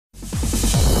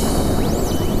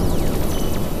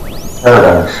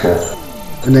Paradigm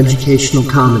shift. An educational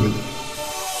comedy.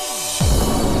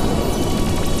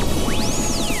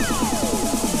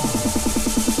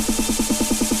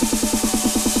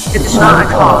 It's not a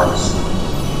cause,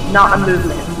 not a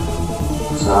movement.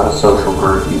 It's not a social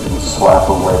group you can slap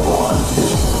a label onto.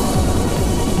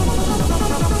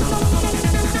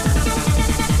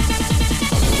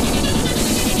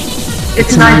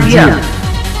 It's an idea.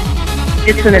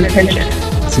 It's an intention.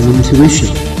 It's an intuition.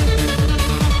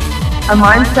 A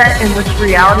mindset in which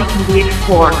reality can be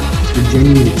explored. It's a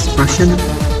genuine expression,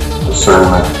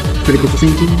 Discernment. critical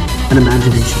thinking, and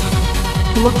imagination.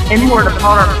 To look inward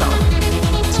upon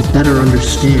ourselves. To better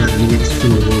understand the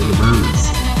external world around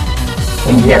us.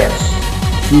 And yes,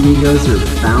 Few egos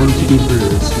are bound to be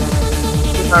bruised.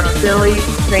 With our silly,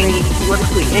 zany,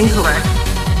 politically incorrect,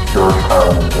 George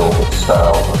Carlin built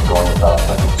style of going about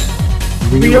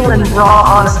things. real and raw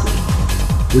honesty.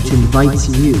 Which invites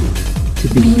you to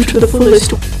be to the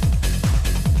fullest.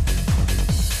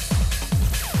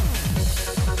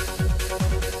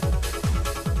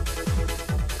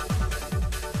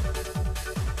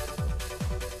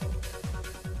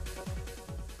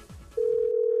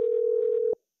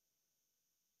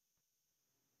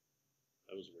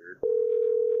 That was weird.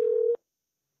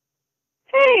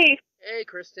 Hey! Hey,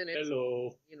 Kristen. It's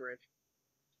Hello. me and Rich.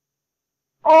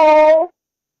 Oh,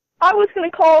 I was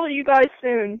gonna call you guys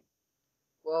soon.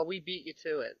 Well, we beat you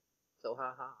to it, so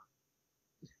haha.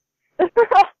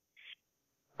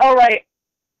 Alright,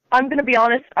 I'm gonna be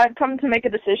honest, I've come to make a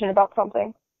decision about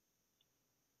something.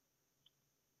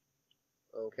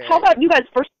 Okay. How about you guys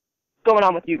first going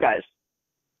on with you guys?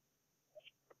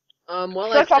 Well,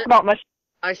 Let's talk about much.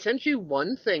 I sent you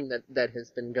one thing that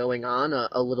has been going on,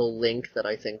 a little link that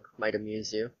I think might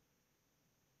amuse you.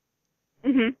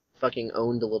 Mm-hmm. Fucking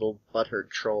owned a little butthurt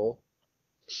troll.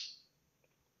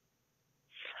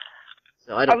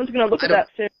 So I was gonna look at that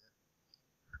soon.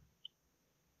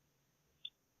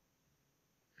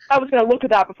 I was gonna look at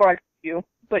that before I called you,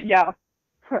 but yeah.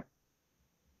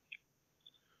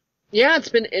 Yeah, it's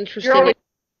been interesting, always-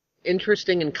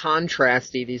 interesting and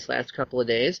contrasty these last couple of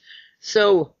days.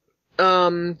 So,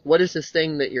 what is this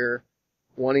thing that you're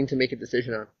wanting to make a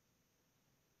decision on?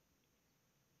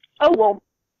 Oh, well,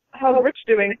 how's Rich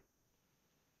doing?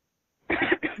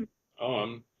 Oh,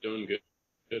 I'm doing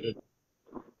good.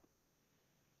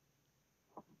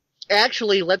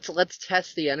 Actually, let's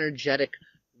test the energetic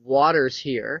waters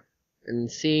here and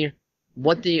see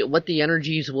what the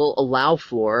energies will allow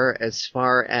for as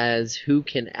far as who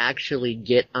can actually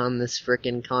get on this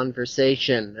frickin'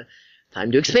 conversation. Time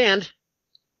to expand.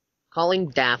 Calling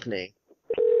Daphne.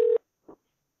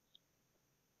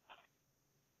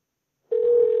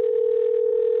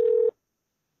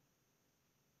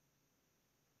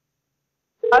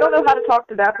 I don't know how to talk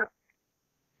to that.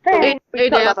 Hey, we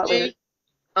can talk about that Daphne.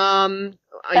 later.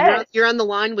 You're, you're on the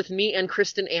line with me and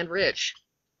Kristen and Rich.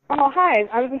 Oh, hi.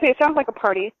 I was going to say, it sounds like a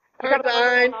party. I got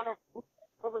Hi, it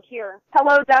over here.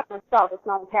 Hello, that's myself. It's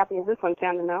not as happy as this one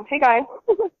sounded, though. Hey, guys.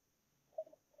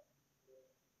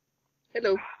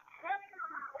 Hello.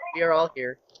 We are all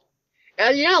here.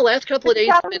 Yeah, last couple of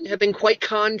days have been quite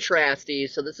contrasty,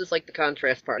 so this is like the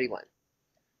contrast party line.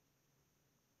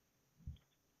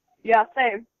 Yeah,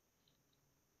 same.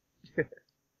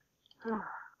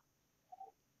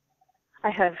 I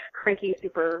have cranky,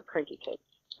 super cranky kids.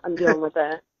 I'm dealing with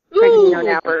a cranky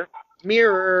no-napper.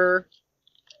 Mirror.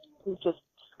 He's just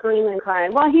screaming and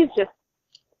crying. Well, he's just,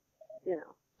 you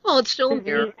know. Well, it's still a His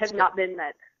mirror. needs have not been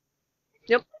met.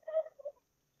 Yep.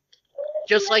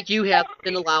 Just like you have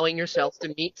been allowing yourself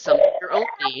to meet some of your own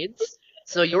needs,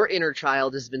 so your inner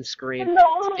child has been screaming.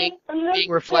 It's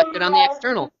being reflected on the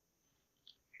external.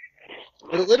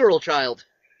 Or the literal child.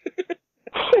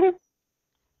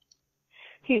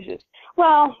 He's just,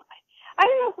 well, I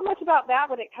don't know so much about that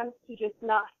when it comes to just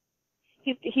not,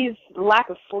 he's lack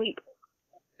of sleep.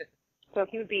 So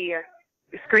he would be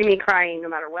screaming, crying no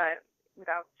matter what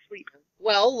without sleep.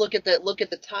 Well, look at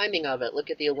the timing of it. Look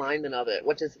at the alignment of it.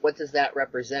 What does that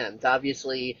represent?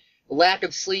 Obviously, lack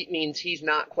of sleep means he's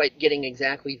not quite getting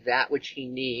exactly that which he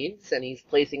needs, and he's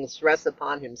placing stress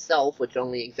upon himself, which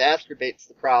only exacerbates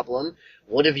the problem.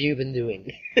 What have you been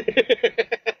doing?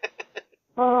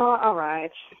 Oh, all right.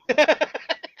 Shut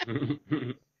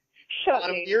Out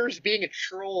of me. yours being a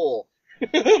troll.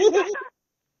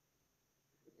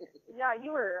 Yeah,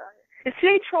 you were. Is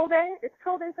today Troll Day? It's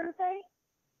Troll Day Thursday?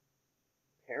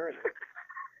 Apparently.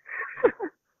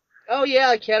 Oh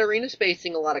yeah, Katerina's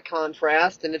facing a lot of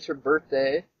contrast, and it's her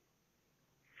birthday.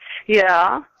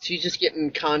 Yeah. She's just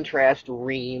getting contrast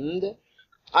reamed.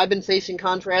 I've been facing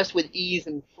contrast with ease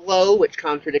and flow, which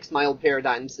contradicts my old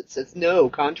paradigms that says, no,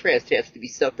 contrast has to be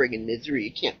suffering and misery.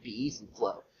 It can't be ease and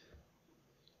flow.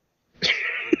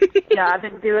 Yeah, I've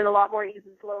been doing a lot more ease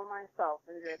and flow myself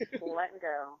and just letting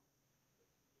go.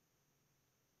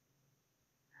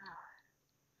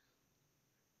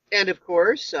 And of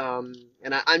course, I'm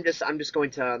just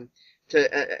going to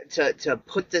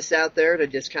put this out there, to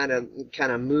just kind of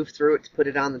move through it, to put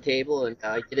it on the table and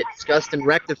get it discussed and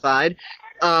rectified.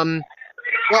 Well,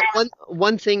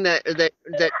 one thing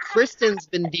that Kristen's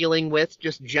been dealing with,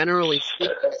 just generally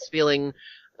speaking, is feeling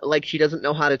like she doesn't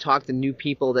know how to talk to new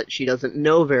people that she doesn't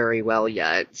know very well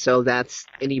yet. So that's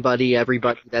anybody,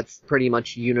 everybody. That's pretty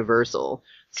much universal.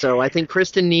 So I think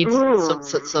Kristen needs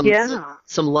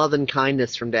some love and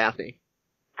kindness from Daphne.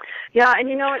 Yeah, and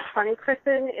you know what's funny,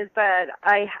 Kristen, is that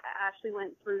I actually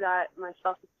went through that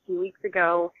myself a few weeks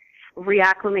ago,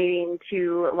 reacclimating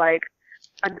to, like,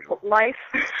 adult life,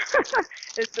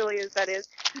 as silly as that is.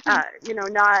 Not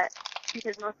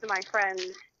because most of my friends,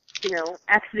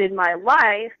 exited my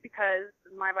life because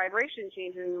my vibration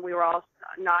changed and we were all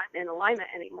not in alignment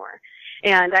anymore.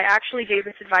 And I actually gave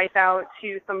this advice out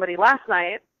to somebody last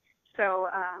night, so,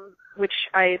 which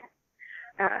is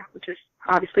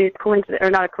obviously a coincidence, or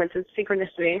not a coincidence,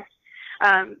 synchronicity.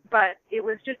 But it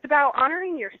was just about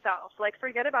honoring yourself. Like,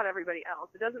 forget about everybody else.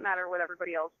 It doesn't matter what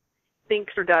everybody else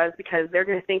thinks or does, because they're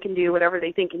going to think and do whatever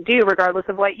they think and do, regardless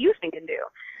of what you think and do.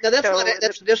 No,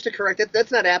 that's just to correct it.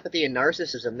 That's not apathy and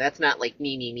narcissism. That's not like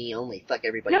me only. Fuck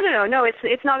everybody. No.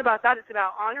 It's not about that. It's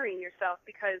about honoring yourself,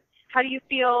 because how do you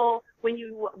feel when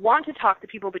you want to talk to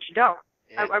people but you don't?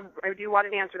 Yeah. I do want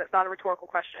an answer. That's not a rhetorical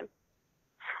question.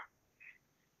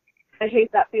 I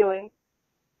hate that feeling.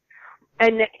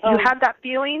 And you have that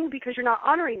feeling because you're not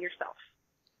honoring yourself.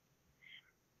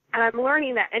 And I'm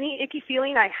learning that any icky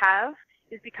feeling I have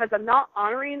is because I'm not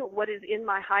honoring what is in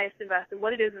my highest and best and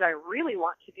what it is that I really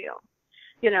want to do.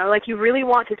 Like, you really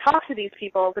want to talk to these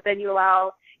people, but then you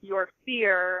allow your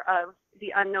fear of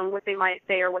the unknown, what they might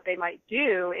say or what they might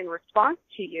do in response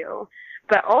to you.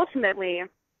 But ultimately,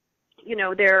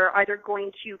 they're either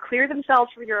going to clear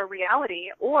themselves from your reality,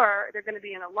 or they're going to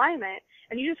be in alignment,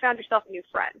 and you just found yourself a new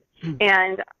friend.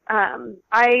 And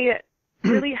I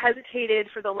really hesitated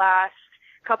for the last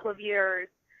couple of years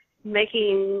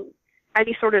making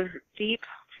any sort of deep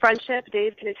friendship.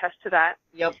 Dave can attest to that.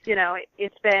 Yep.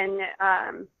 It's been,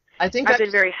 I've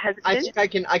been very hesitant. I think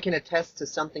I can attest to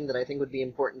something that I think would be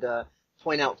important to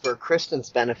point out for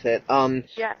Kristen's benefit.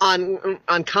 Yes.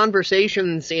 On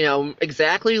conversations,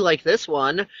 exactly like this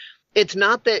one, it's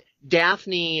not that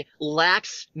Daphne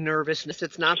lacks nervousness.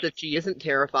 It's not that she isn't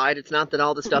terrified. It's not that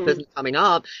all the stuff isn't coming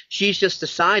up. She's just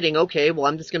deciding, okay, well,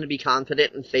 I'm just going to be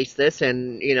confident and face this,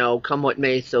 and, come what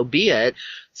may, so be it.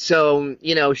 So,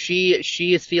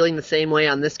 she is feeling the same way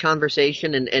on this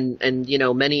conversation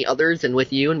and many others, and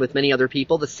with you and with many other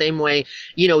people, the same way,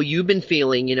 you've been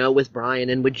feeling, with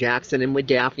Brian and with Jackson and with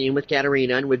Daphne and with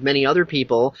Katerina and with many other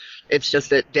people. It's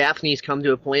just that Daphne's come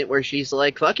to a point where she's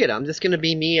like, fuck it, I'm just going to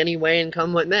be me anyway and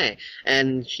come what may.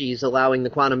 And she's allowing the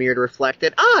quantum mirror to reflect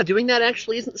that, doing that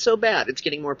actually isn't so bad. It's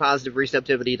getting more positive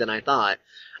receptivity than I thought.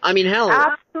 I mean, hell.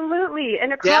 Absolutely,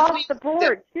 and across the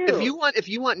board too. If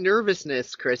you want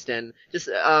nervousness, Kristen, just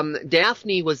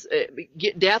Daphne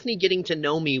getting to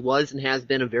know me was and has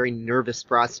been a very nervous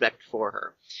prospect for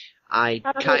her. I'm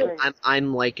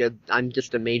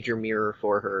just a major mirror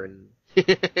for her, and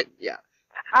yeah.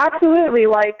 Absolutely,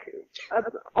 like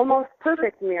almost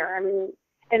perfect mirror. I mean,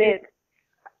 and it.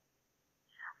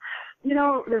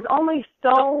 There's only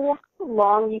so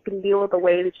long you can deal with the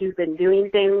way that you've been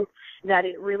doing things, that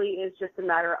it really is just a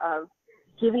matter of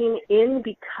giving in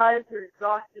because you're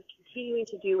exhausted continuing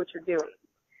to do what you're doing.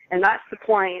 And that's the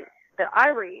point that I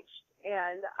reached,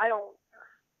 and I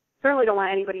certainly don't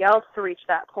want anybody else to reach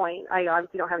that point. I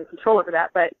obviously don't have any control over that,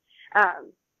 but,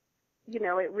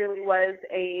 it really was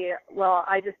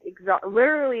I just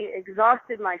literally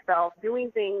exhausted myself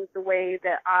doing things the way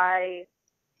that my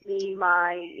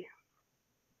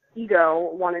ego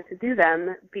wanted to do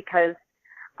them, because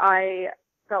I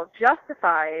felt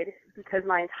justified because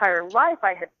my entire life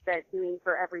I had spent doing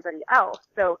for everybody else.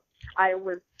 So I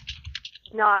was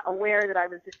not aware that I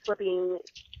was just slipping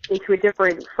into a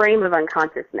different frame of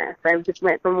unconsciousness. I just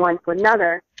went from one to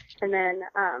another. And then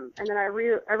I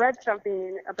read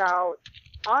something about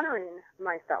honoring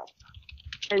myself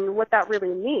and what that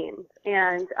really means.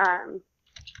 And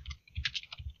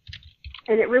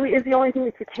it really is the only thing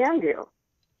that you can do.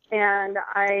 And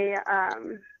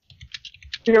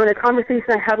in a conversation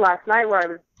I had last night where I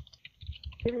was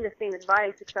giving the same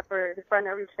advice, except for the friend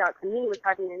that reached out to me was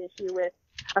having an issue with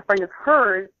a friend of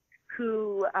hers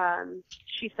who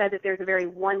she said that there's a very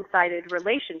one-sided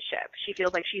relationship. She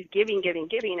feels like she's giving,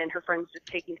 and her friend's just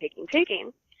taking.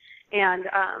 And,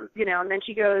 and then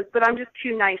she goes, but I'm just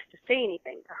too nice to say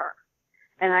anything to her.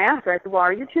 And I asked her, I said, well,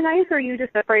 are you too nice, or are you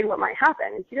just afraid what might happen?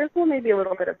 And she goes, well, maybe a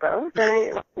little bit of both.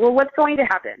 And well, what's going to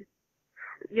happen?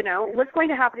 What's going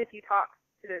to happen if you talk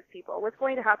to those people? What's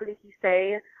going to happen if you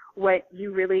say what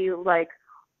you really,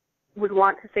 would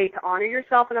want to say to honor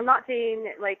yourself? And I'm not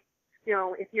saying,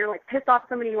 if you're, pissed off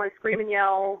somebody, you want to scream and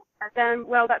yell at them,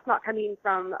 well, that's not coming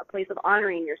from a place of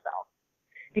honoring yourself,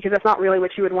 because that's not really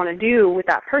what you would want to do with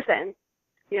that person,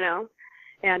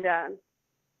 And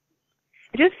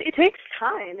it takes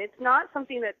time. It's not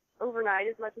something that's overnight,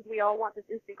 as much as we all want this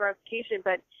instant gratification,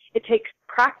 but it takes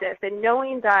practice and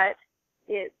knowing that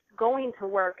it's going to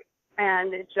work,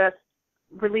 and just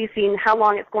releasing how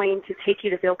long it's going to take you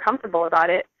to feel comfortable about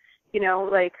it.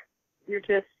 You're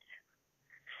just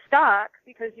stuck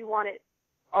because you want it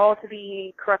all to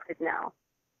be corrected now.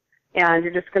 And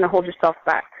you're just going to hold yourself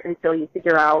back until you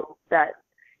figure out that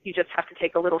you just have to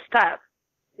take a little step,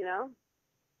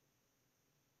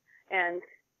 And,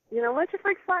 let your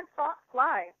freak fly.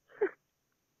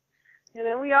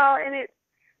 We all, and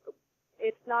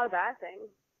it's not a bad thing.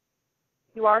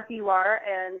 You are who you are,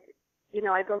 and,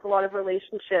 I built a lot of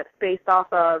relationships based off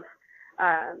of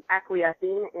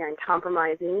acquiescing and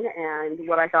compromising and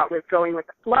what I thought was going with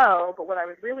the flow, but what I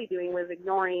was really doing was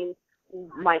ignoring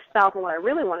myself and what I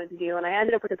really wanted to do, and I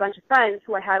ended up with a bunch of friends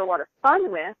who I had a lot of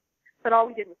fun with, but all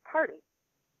we did was party.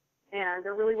 And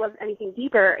there really wasn't anything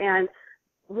deeper, and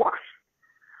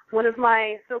one of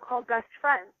my so-called best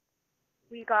friends,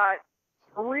 we got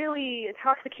really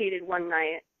intoxicated one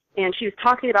night, and she was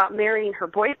talking about marrying her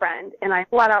boyfriend, and I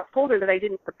flat out told her that I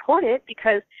didn't support it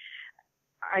because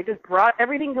I just brought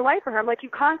everything to life for her. I'm like, you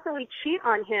constantly cheat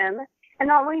on him, and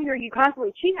not only are you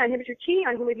constantly cheating on him, but you're cheating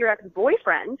on him with your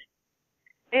ex-boyfriend,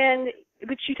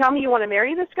 but you tell me you want to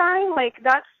marry this guy?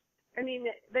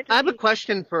 I have a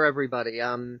question for everybody.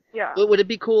 Yeah. Would it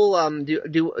be cool,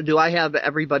 do I have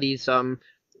everybody's,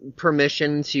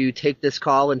 permission to take this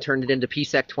call and turn it into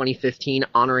PSEC 2015,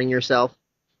 honoring yourself?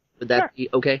 Would that be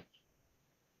okay?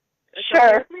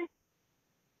 Sure.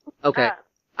 Okay.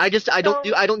 I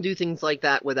don't do things like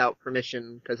that without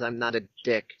permission because I'm not a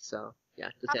dick. So yeah,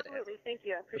 just absolutely. Thank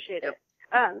you. I appreciate it.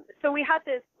 So we had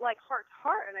this heart to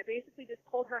heart, and I basically just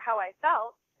told her how I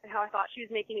felt and how I thought she was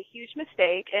making a huge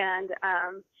mistake, and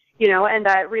and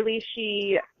that really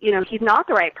she, he's not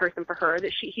the right person for her,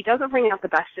 that he doesn't bring out the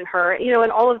best in her,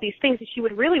 and all of these things that she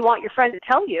would really want your friend to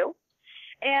tell you.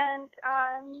 And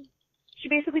she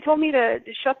basically told me to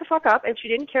shut the fuck up, and she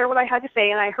didn't care what I had to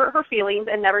say, and I hurt her feelings,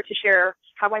 and never to share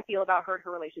how I feel about her and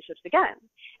her relationships again.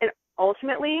 And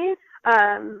ultimately,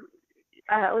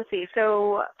 let's see,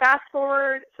 so fast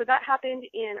forward, so that happened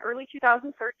in early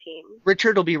 2013.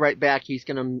 Richard will be right back. He's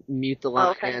going to mute the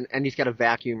line, okay. and he's got to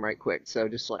vacuum right quick, so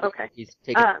just he's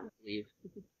taking leave.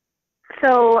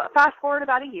 So fast forward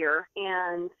about a year,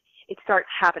 and it starts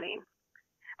happening.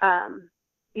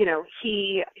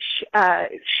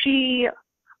 She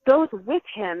goes with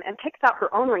him and picks out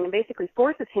her own ring and basically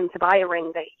forces him to buy a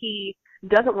ring that he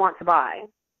doesn't want to buy.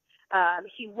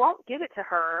 He won't give it to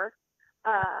her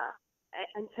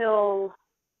until,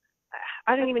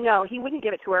 I don't even know, he wouldn't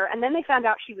give it to her. And then they found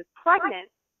out she was pregnant,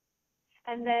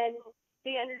 and then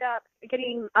they ended up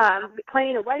getting,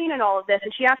 planning a wedding and all of this,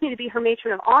 and she asked me to be her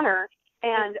matron of honor.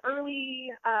 And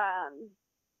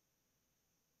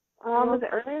was it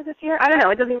earlier this year? I don't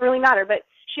know. It doesn't really matter. But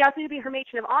she asked me to be her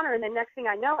matron of honor, and then next thing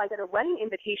I know, I get a wedding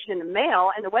invitation in the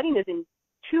mail, and the wedding is in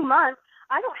 2 months.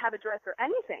 I don't have a dress or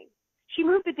anything. She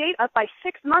moved the date up by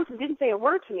 6 months and didn't say a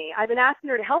word to me. I've been asking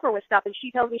her to help her with stuff, and she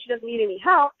tells me she doesn't need any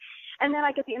help. And then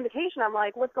I get the invitation. I'm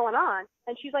like, what's going on?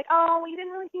 And she's like, oh, well, you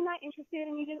didn't really seem that interested,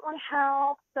 and you didn't want to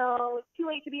help, so it's too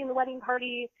late to be in the wedding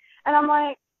party. And I'm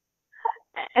like,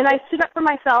 and I stood up for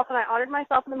myself, and I honored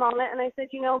myself in the moment, and I said,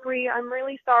 Bree, I'm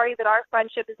really sorry that our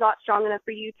friendship is not strong enough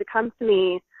for you to come to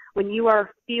me when you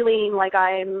are feeling like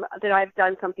that I've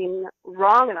done something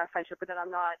wrong in our friendship, or that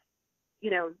I'm not,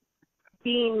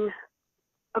 being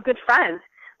a good friend.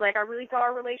 Like, I really thought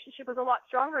our relationship was a lot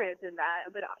stronger than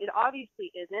that, but it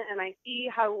obviously isn't, and I see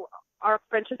how our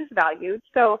friendship is valued.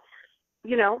 So,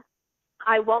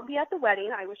 I won't be at the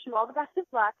wedding. I wish you all the best of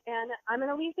luck, and I'm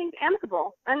going to leave things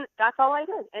amicable. And that's all I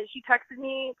did. And she texted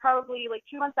me probably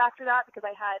 2 months after that, because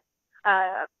I had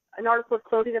an article of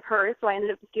clothing of hers, so I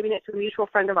ended up just giving it to a mutual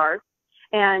friend of ours.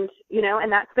 And,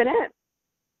 and that's been it.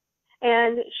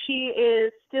 And she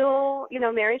is still,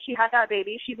 married. She had that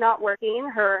baby. She's not working.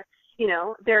 Her,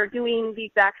 they're doing the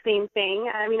exact same thing.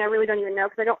 I mean, I really don't even know,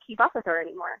 because I don't keep up with her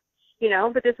anymore.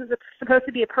 but this was supposed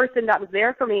to be a person that was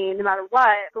there for me no matter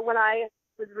what. But when I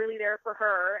was really there for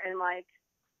her and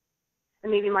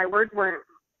maybe my words weren't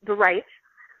the right,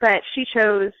 but she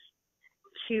chose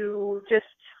to just,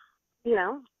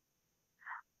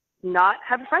 not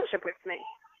have a friendship with me.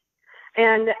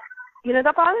 And,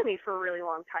 that bothered me for a really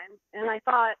long time. And I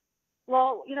thought,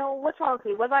 well, what's wrong with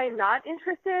me? Was I not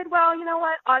interested? Well, you know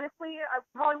what? Honestly, I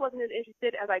probably wasn't as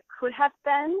interested as I could have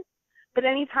been. But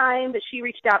any time that she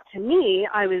reached out to me,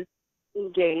 I was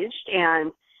engaged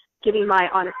and giving my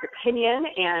honest opinion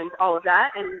and all of that.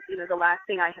 And, the last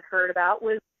thing I had heard about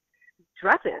was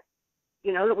dresses,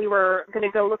 that we were going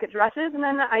to go look at dresses. And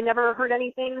then I never heard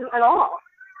anything at all.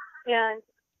 And,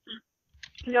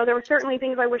 there were certainly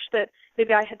things I wish that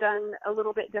maybe I had done a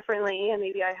little bit differently, and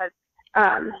maybe I had,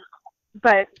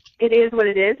 but it is what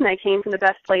it is, and I came from the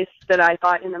best place that I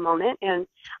thought in the moment, and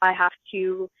I have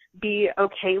to be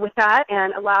okay with that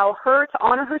and allow her to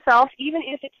honor herself, even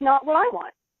if it's not what I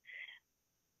want,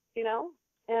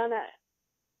 and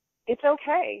it's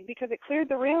okay, because it cleared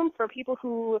the room for people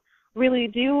who really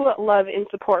do love and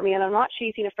support me, and I'm not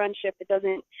chasing a friendship that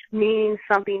doesn't mean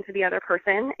something to the other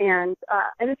person, and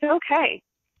it's okay.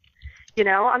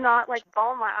 I'm not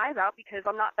bawling my eyes out because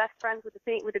I'm not best friends with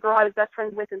the girl I was best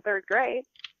friends with in 3rd grade,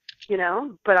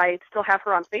 but I still have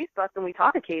her on Facebook and we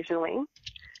talk occasionally,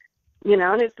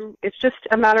 and it's just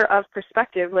a matter of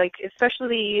perspective,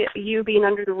 especially you being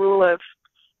under the rule of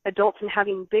adults and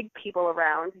having big people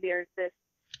around. There's this,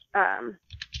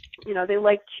 they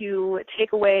like to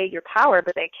take away your power,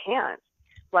 but they can't.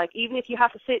 Even if you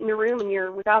have to sit in your room and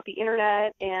you're without the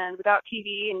internet and without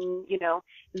TV and,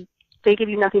 they give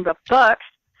you nothing but books,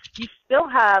 you still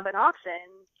have an option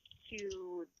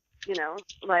to,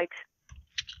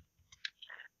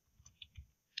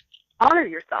 honor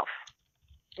yourself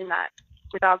in that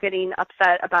without getting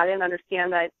upset about it and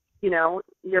understand that,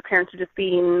 your parents are just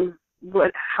being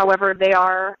however they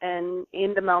are and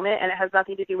in the moment, and it has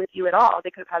nothing to do with you at all.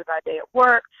 They could have had a bad day at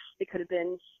work. They could have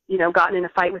been, gotten in a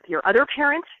fight with your other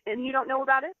parent and you don't know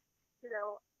about it.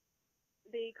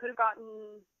 They could have gotten,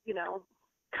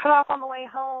 cut off on the way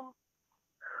home.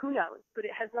 Who knows? But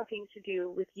it has nothing to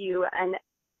do with you, and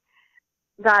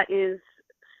that is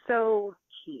so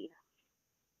key.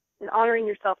 In honoring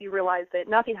yourself, you realize that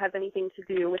nothing has anything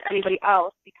to do with anybody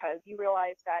else, because you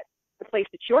realize that the place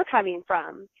that you're coming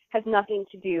from has nothing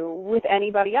to do with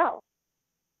anybody else.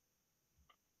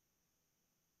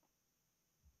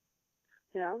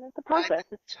 That's a process.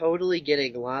 I'm totally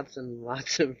getting lots and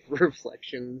lots of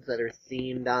reflections that are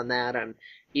themed on that. I'm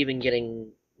even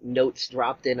getting notes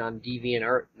dropped in on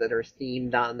DeviantArt that are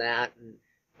themed on that, and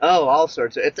all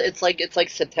sorts of. It's like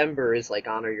September is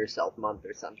Honor Yourself month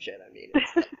or some shit. I mean,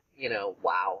 it's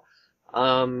wow.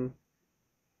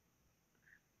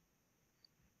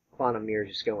 Quantum Mirror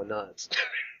just going nuts.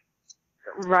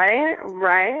 Right,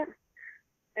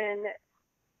 and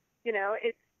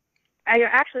I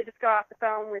actually just got off the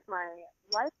phone with my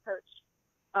life coach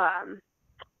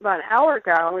about an hour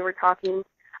ago, and we were talking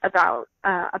about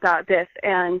this,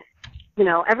 and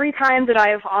every time that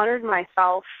I've honored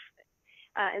myself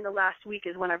in the last week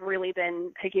is when I've really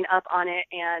been picking up on it,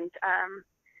 and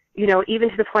even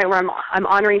to the point where I'm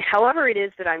honoring however it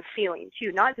is that I'm feeling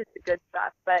too, not just the good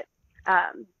stuff, but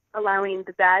allowing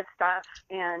the bad stuff,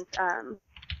 and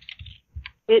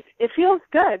it feels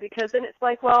good, because then it's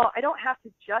well, I don't have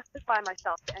to justify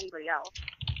myself to anybody else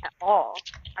at all.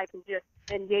 I can just,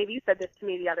 and Dave, you said this to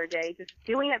me the other day, just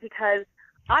doing it because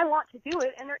I want to do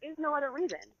it, and there is no other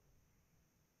reason.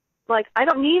 I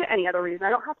don't need any other reason. I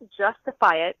don't have to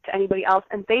justify it to anybody else,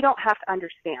 and they don't have to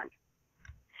understand.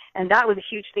 And that was a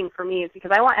huge thing for me, is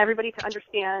because I want everybody to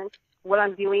understand what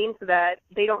I'm doing so that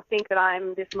they don't think that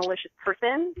I'm this malicious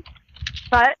person.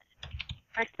 But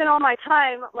I spent all my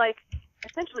time,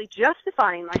 essentially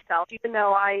justifying myself, even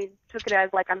though I took it as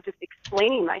I'm just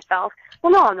explaining myself.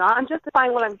 Well, no, I'm not. I'm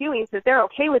justifying what I'm doing so that they're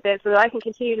okay with it, so that I can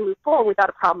continue to move forward without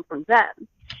a problem from them.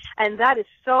 And that is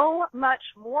so much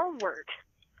more work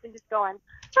than just going,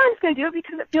 I'm just going to do it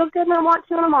because it feels good and I want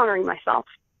to, and I'm honoring myself.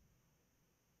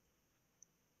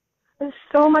 It's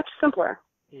so much simpler.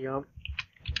 Yep.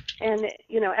 And,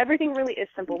 everything really is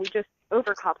simple. We just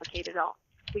overcomplicate it all.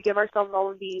 We give ourselves all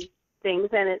of these things,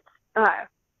 and it's,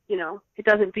 it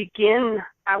doesn't begin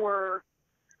our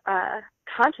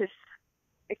conscious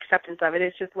acceptance of it.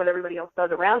 It's just what everybody else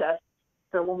does around us.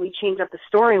 So when we change up the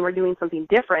story and we're doing something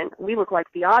different, we look like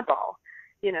the oddball.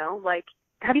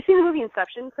 Have you seen the movie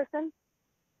Inception, Kristen?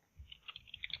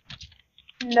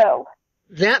 No.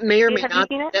 That may or may Have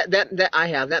not. you seen it? That I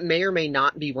have. That may or may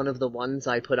not be one of the ones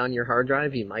I put on your hard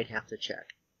drive. You might have to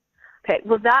check. Okay,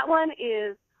 well, that one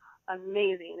is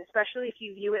amazing, especially if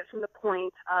you view it from the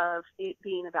point of it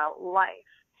being about life.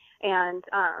 And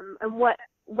what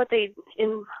they,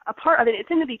 in a part of it,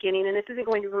 it's in the beginning, and this isn't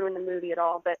going to ruin the movie at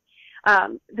all, but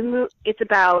it's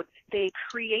about they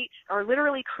are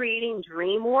literally creating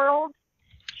dream worlds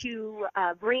to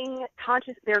bring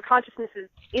their consciousnesses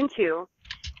into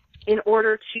in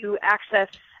order to access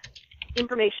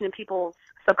information in people's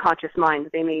subconscious minds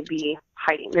they may be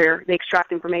hiding. They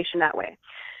extract information that way.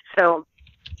 So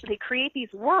they create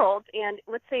these worlds, and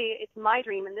let's say it's my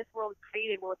dream and this world is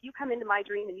created. Well, if you come into my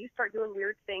dream and you start doing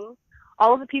weird things,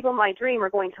 all of the people in my dream are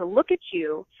going to look at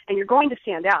you and you're going to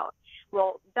stand out.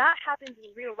 Well, that happens in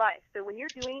real life. So when you're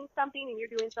doing something and you're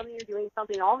doing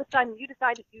something, all of a sudden you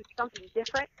decide to do something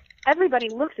different, everybody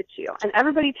looks at you and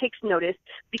everybody takes notice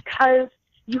because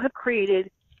you have created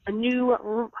a new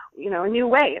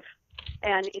wave.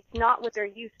 And it's not what they're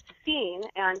used to seeing,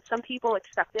 and some people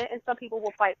accept it and some people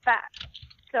will fight back.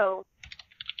 So,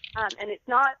 and it's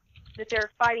not that they're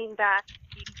fighting back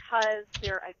because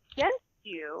they're against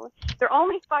you. They're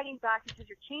only fighting back because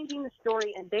you're changing the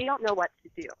story and they don't know what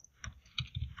to do.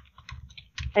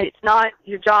 And it's not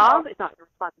your job, it's not your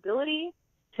responsibility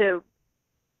to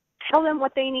tell them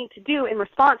what they need to do in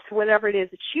response to whatever it is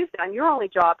that you've done. Your only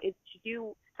job is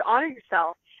to honor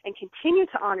yourself and continue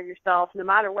to honor yourself no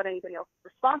matter what anybody else's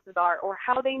responses are or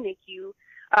how they make you,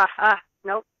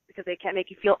 nope, because they can't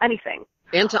make you feel anything.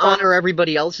 And to honor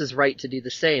everybody else's right to do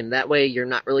the same. That way you're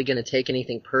not really going to take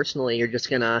anything personally. You're just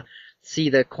going to see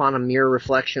the quantum mirror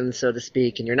reflection, so to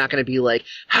speak, and you're not going to be like,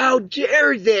 how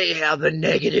dare they have a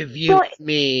negative view of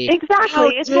me? Exactly. How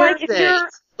it's dare like if they? you're...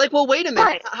 Like, well, wait a minute.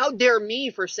 Right. How dare me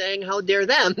for saying how dare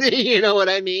them? You know what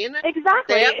I mean?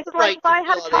 Exactly. It's like if I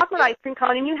have a chocolate ice cream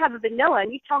cone and you have a vanilla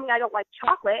and you tell me I don't like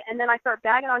chocolate and then I start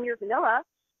bagging on your vanilla,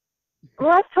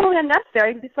 well, that's totally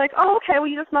unnecessary. It's like, oh, okay, well,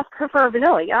 you just must prefer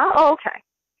vanilla, yeah? Oh, okay.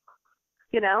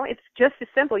 You know, it's just as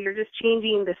simple. You're just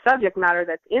changing the subject matter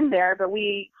that's in there, but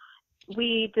we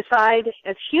decide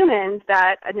as humans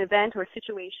that an event or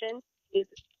situation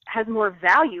has more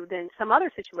value than some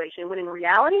other situation, when in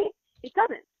reality, it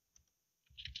doesn't.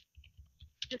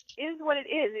 It just is what it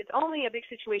is. It's only a big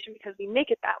situation because we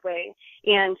make it that way.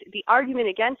 And the argument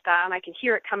against that, and I can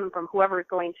hear it coming from whoever is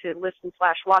going to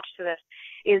listen/watch to this,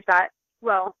 is that,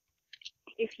 well,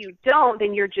 if you don't,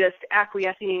 then you're just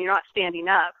acquiescing and you're not standing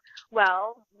up.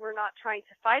 Well, we're not trying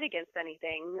to fight against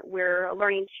anything. We're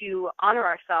learning to honor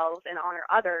ourselves and honor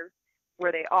others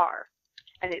where they are.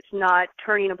 And it's not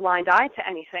turning a blind eye to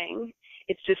anything.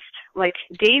 It's just like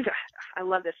Dave, I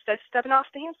love this, stepping off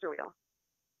the hamster wheel.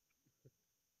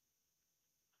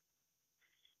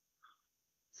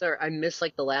 Sir, I missed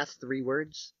like the last 3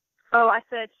 words. Oh, I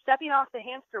said stepping off the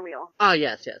hamster wheel. Oh,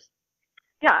 yes.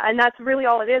 Yeah, and that's really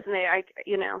all it is. And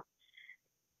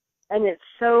and it's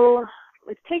so,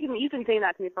 you've been saying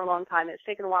that to me for a long time. It's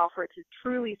taken a while for it to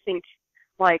truly sink,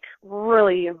 like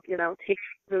really, take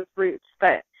those roots.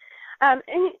 But, and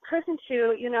Kristen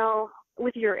too,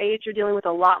 with your age, you're dealing with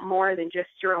a lot more than just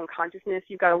your own consciousness.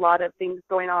 You've got a lot of things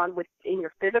going on within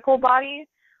your physical body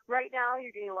right now.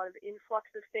 You're getting a lot of influx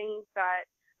of things that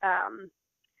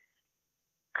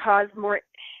cause more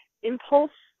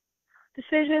impulse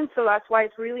decisions. So that's why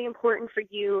it's really important for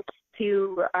you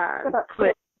to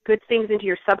put good things into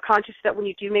your subconscious, that when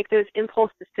you do make those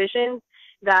impulse decisions,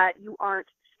 that you aren't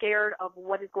scared of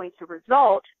what is going to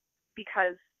result,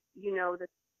 because you know that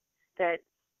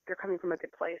they're coming from a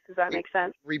good place. Does that make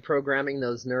sense? Reprogramming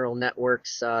those neural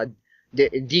networks,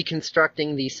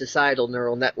 deconstructing the societal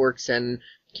neural networks and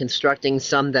constructing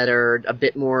some that are a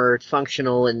bit more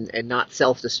functional and not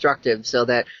self-destructive, so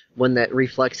that when that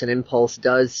reflex and impulse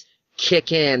does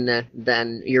kick in,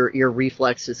 then your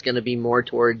reflex is going to be more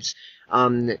towards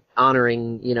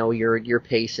honoring, your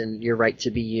pace and your right to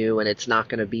be you, and it's not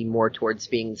going to be more towards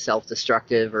being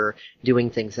self-destructive or doing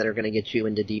things that are going to get you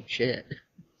into deep shit.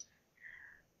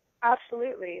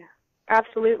 Absolutely.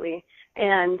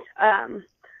 And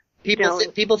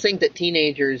people think that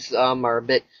teenagers are a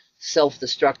bit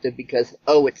self-destructive because,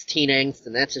 it's teen angst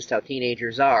and that's just how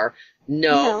teenagers are.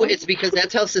 No, it's because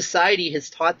that's how society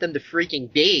has taught them to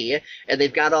freaking be, and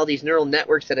they've got all these neural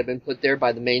networks that have been put there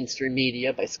by the mainstream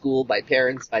media, by school, by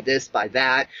parents, by this, by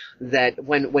that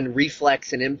when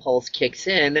reflex and impulse kicks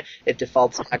in, it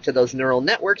defaults back to those neural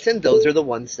networks, and those are the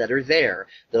ones that are there.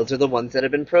 Those are the ones that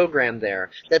have been programmed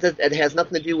there. It has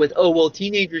nothing to do with,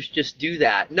 teenagers just do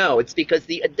that. No, it's because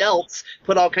the adults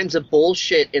put all kinds of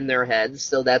bullshit in their heads,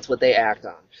 so that's what they act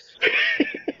on.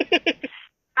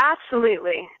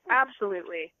 Absolutely.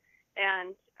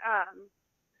 And,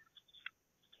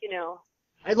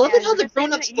 I love it And how the the thing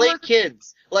grown-ups that play you're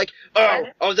kids. Like,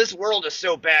 And- this world is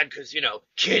so bad because,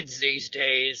 kids these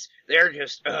days, they're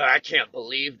just, I can't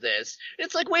believe this.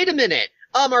 It's like, wait a minute.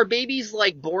 Are babies,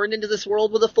 like, born into this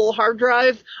world with a full hard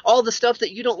drive? All the stuff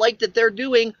that you don't like that they're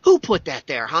doing, who put that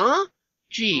there, huh?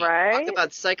 Gee, Right? talk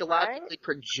about psychologically Right?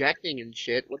 projecting and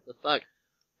shit. What the fuck?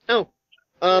 Oh,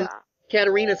 Yeah.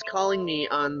 Katerina's calling me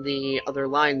on the other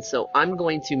line, so I'm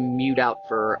going to mute out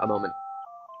for a moment.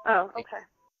 Oh, okay.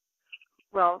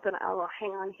 Well, then I will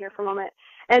hang on here for a moment.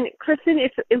 And Kristen,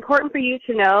 it's important for you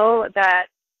to know that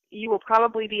you will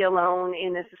probably be alone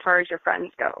in this as far as your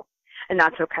friends go, and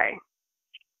that's okay.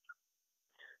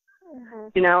 Mm-hmm.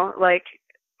 You know, like,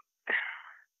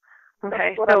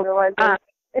 okay. That's what I'm realizing.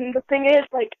 And the thing is,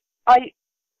 like,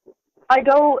 I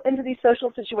go into these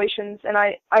social situations, and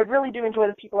I really do enjoy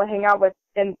the people I hang out with,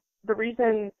 and the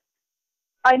reason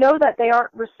I know that they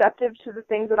aren't receptive to the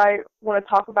things that I want to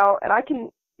talk about, and I can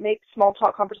make small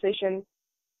talk conversation.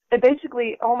 And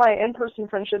basically, all my in-person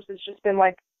friendships has just been,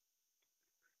 like,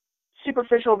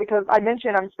 superficial because I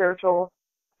mention I'm spiritual.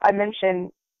 I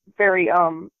mention very,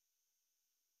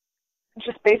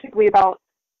 just basically about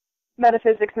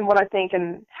metaphysics and what I think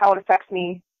and how it affects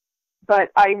me.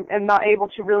 But I am not able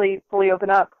to really fully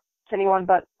open up to anyone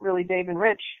but really Dave and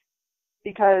Rich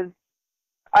because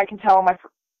I can tell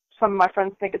some of my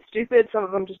friends think it's stupid, some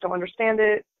of them just don't understand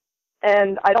it,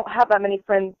 and I don't have that many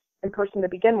friends in person to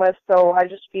begin with, so I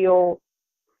just feel,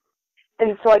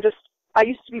 and so I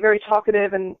used to be very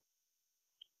talkative, and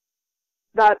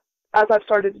that, as I've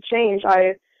started to change,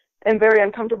 I am very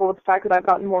uncomfortable with the fact that I've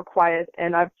gotten more quiet,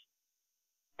 and I'd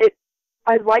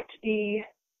like to be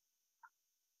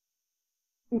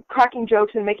cracking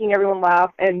jokes and making everyone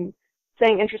laugh and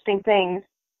saying interesting things,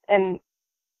 and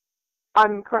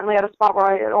I'm currently at a spot where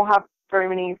I don't have very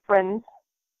many friends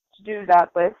to do that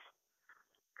with.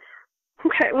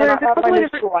 Okay, well, And there's a couple of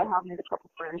different... school, I have made a couple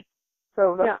friends,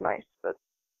 so that's nice. But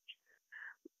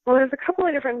Well, there's a couple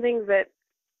of different things that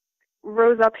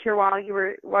rose up here while you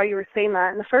were saying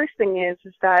that, and the first thing is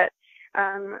that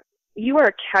you are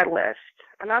a catalyst,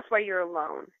 and that's why you're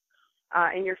alone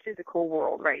in your physical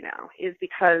world right now, is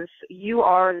because you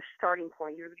are the starting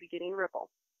point, you're the beginning ripple,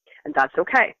 and that's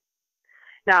okay.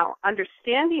 Now,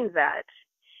 understanding that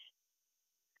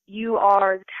you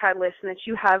are the catalyst and that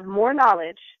you have more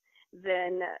knowledge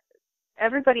than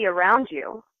everybody around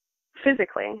you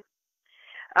physically,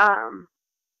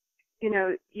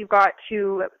 you've got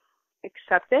to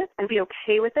accept it and be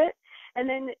okay with it, and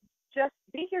then just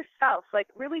be yourself. Like,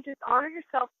 really just honor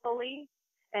yourself fully,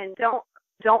 and don't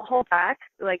hold back,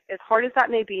 like, as hard as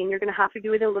that may be, and you're going to have to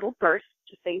do it in little bursts,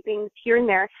 just say things here and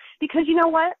there, because you know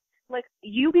what? Like,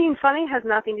 you being funny has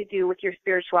nothing to do with your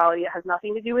spirituality. It has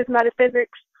nothing to do with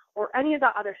metaphysics or any of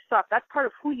that other stuff. That's part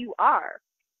of who you are.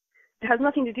 It has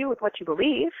nothing to do with what you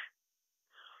believe.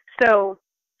 So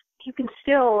you can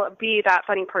still be that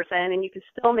funny person, and you can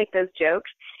still make those jokes,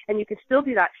 and you can still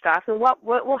do that stuff. And what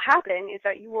will happen is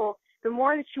that the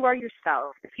more that you are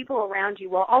yourself, the people around you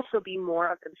will also be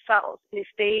more of themselves. And if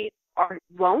they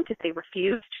if they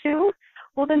refuse to,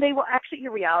 well, then they will exit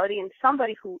your reality, and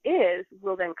somebody who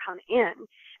will then come in.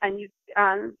 And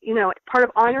part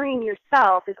of honoring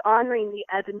yourself is honoring the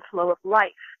ebb and flow of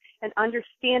life and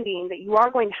understanding that you are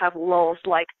going to have lulls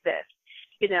like this,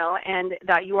 and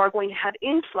that you are going to have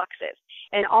influxes.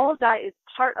 And all of that is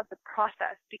part of the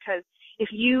process, because if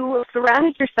you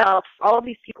surrounded yourself, all of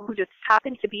these people who just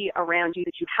happen to be around you,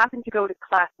 that you happen to go to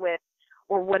class with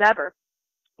or whatever,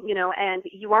 and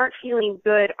you aren't feeling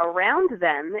good around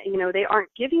them, they aren't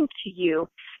giving to you,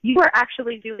 you are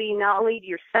actually doing not only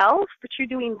yourself, but you're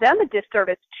doing them a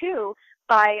disservice too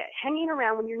by hanging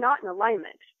around when you're not in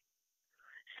alignment.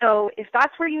 So if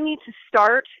that's where you need to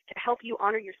start to help you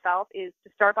honor yourself, is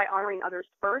to start by honoring others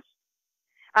first,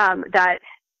 and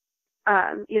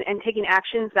taking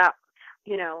actions that,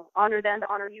 honor them to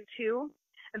honor you too.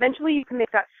 Eventually you can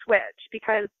make that switch,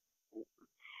 because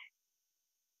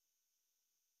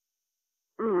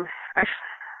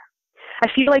I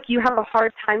feel like you have a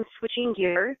hard time switching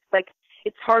gears. Like,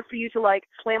 it's hard for you to, like,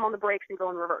 slam on the brakes and go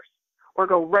in reverse or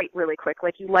go right really quick.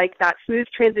 Like, you like that smooth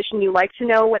transition. You like to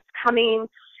know what's coming.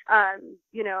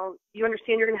 You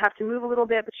understand you're going to have to move a little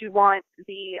bit, but you want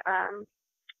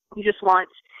you just want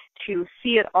to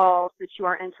see it all so that you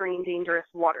are entering dangerous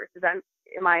waters.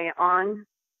 Am I on?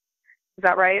 Is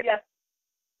that right? yes.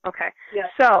 Okay. Yes.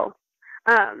 So,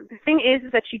 the thing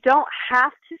is that you don't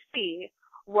have to see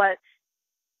what's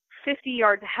 50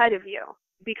 yards ahead of you,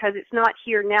 because it's not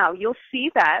here now. You'll see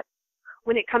that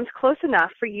when it comes close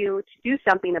enough for you to do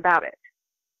something about it.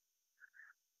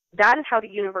 That is how the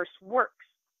universe works.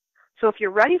 So if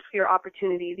you're ready for your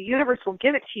opportunity, the universe will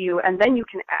give it to you, and then you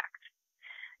can act,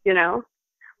 you know?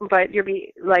 But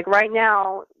like right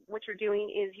now, what you're doing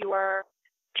is you are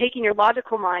taking your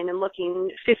logical mind and looking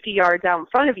 50 yards out in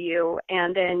front of you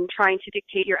and then trying to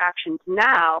dictate your actions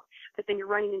now, but then you're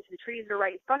running into the trees that are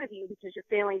right in front of you because you're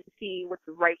failing to see what's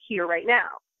right here, right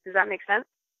now. Does that make sense?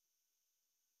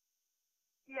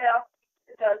 Yeah,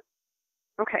 it does.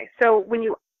 Okay, so when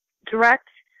you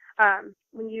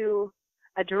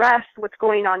address what's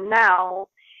going on now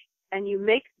and you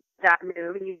make that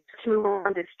move and you move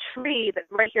around this tree that's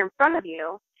right here in front of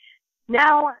you,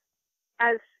 now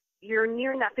as you're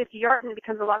nearing that 50 yards and it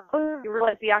becomes a lot closer, you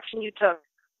realize the action you took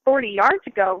 40 yards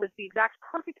ago was the exact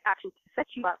perfect action to set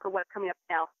you up for what's coming up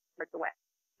now right away.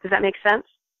 Does that make sense?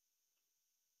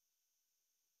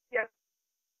 Yeah.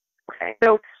 Okay,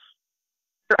 so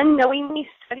you're unknowingly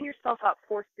setting yourself up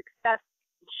for success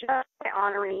just by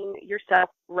honoring yourself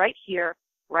right here,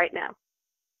 right now.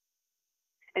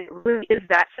 And it really is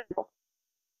that simple.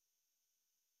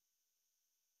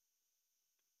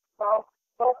 Well,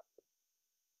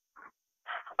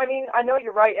 I mean, I know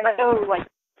you're right, and I know, like,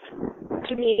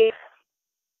 to me,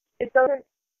 it doesn't,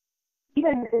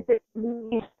 even if it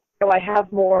means, I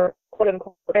have more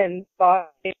quote-unquote friends by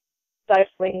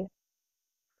stifling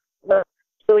what's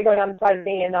really going on inside of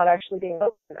me and not actually being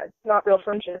open. It's not real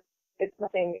friendship. It's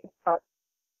nothing. It's not.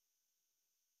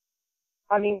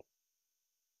 I mean,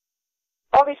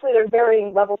 obviously there's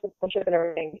varying levels of friendship and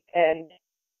everything, and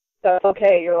that's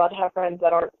okay. You're allowed to have friends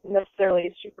that aren't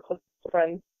necessarily super close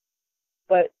friends.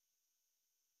 But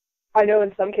I know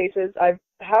in some cases I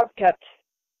have kept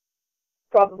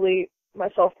probably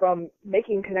myself from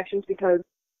making connections because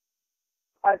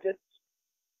I've just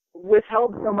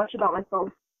withheld so much about myself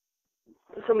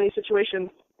in so many situations.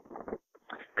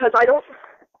 Because I don't,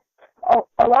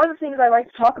 a lot of the things I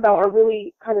like to talk about are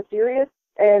really kind of serious,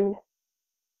 and,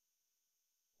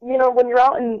 you know, when you're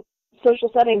out in social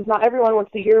settings, not everyone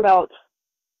wants to hear about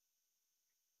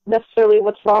necessarily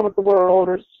what's wrong with the world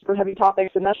or super heavy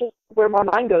topics, and that's just where my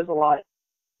mind goes a lot.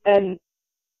 And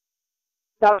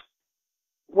that's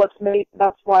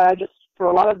why I just, for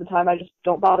a lot of the time, I just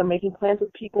don't bother making plans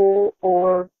with people,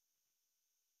 or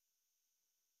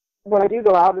when I do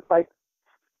go out, it's like,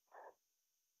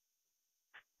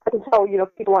 I can tell, you know,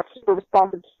 people aren't super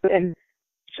responsive to it, and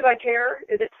should I care?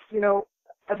 Is it, you know,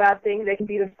 a bad thing? They can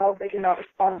be themselves, they cannot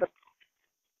respond, but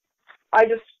I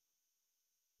just,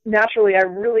 naturally, I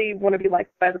really want to be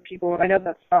liked by other people, and I know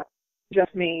that's not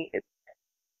just me.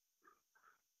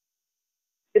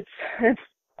 It's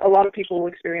a lot of people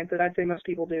experience it. I'd say most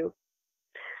people do.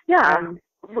 Yeah,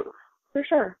 for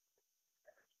sure.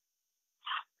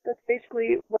 That's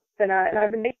basically what's been at, and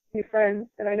I've been making new friends,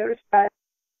 and I noticed that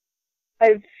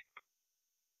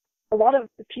a lot of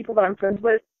the people that I'm friends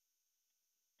with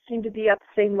seem to be at the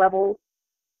same level,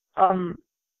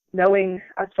 knowing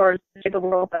as far as the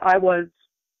world that I was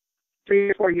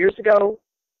 3 or 4 years ago.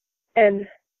 And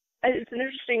it's an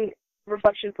interesting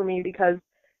reflection for me because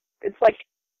it's like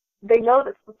they know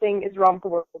that something is wrong with the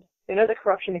world. They know that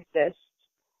corruption exists,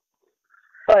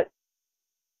 but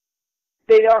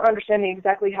they aren't understanding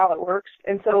exactly how it works.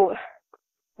 And so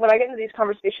when I get into these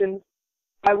conversations,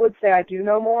 I would say I do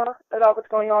know more about what's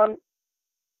going on.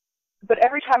 But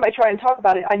every time I try and talk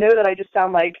about it, I know that I just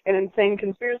sound like an insane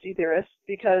conspiracy theorist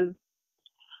because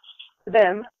to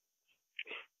them.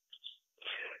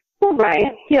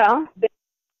 Right, yeah.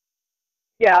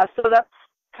 Yeah, so that's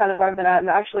kind of where I've been at. And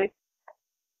actually,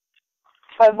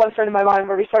 I have one friend in my mind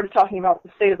where we started talking about the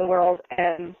state of the world,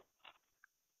 and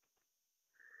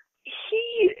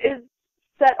he is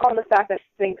set on the fact that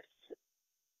he thinks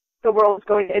the world is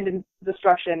going to end in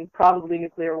destruction, probably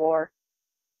nuclear war.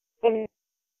 And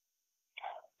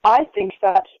I think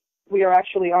that we are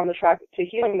actually on the track to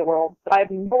healing the world, but I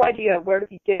have no idea where to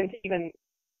begin to even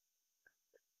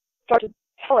start to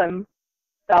tell him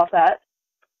about that.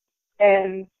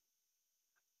 And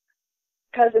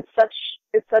because it's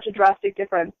such a drastic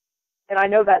difference, and I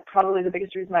know that probably the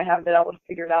biggest reason I haven't been able to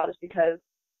figure it out is because,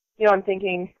 you know,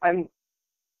 I'm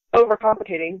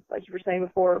overcomplicating, like you were saying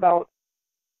before, about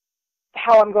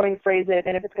how I'm going to phrase it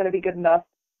and if it's going to be good enough,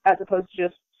 as opposed to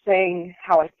just saying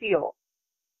how I feel.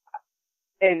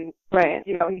 And, right,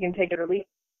 you know, he can take it or leave it.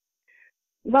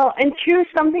 Well, and here's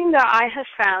something that I have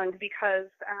found because,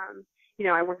 you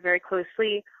know, I work very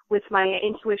closely with my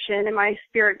intuition and my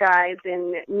spirit guides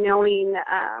and knowing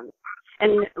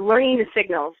and learning the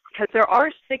signals, because there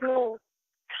are signals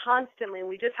constantly, and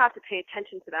we just have to pay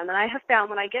attention to them. And I have found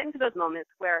when I get into those moments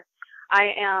where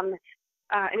I am,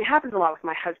 and it happens a lot with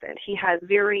my husband, he has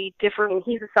very different,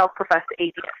 he's a self-professed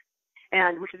atheist,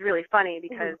 and which is really funny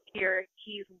because here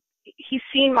he's he's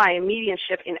seen my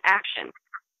mediumship in action,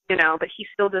 but he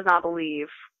still does not believe,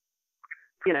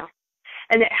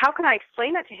 And how can I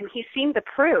explain that to him? He's seen the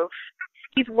proof.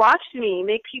 He's watched me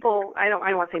make people, I don't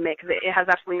want to say make, because it has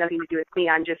absolutely nothing to do with me.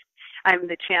 I'm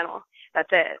the channel. That's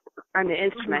it. I'm the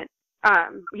instrument.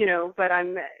 But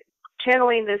I'm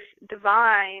channeling this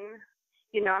divine,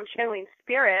 I'm channeling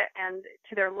spirit and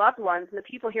to their loved ones, and the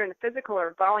people here in the physical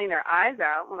are bawling their eyes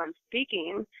out when I'm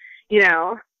speaking,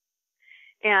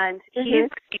 and he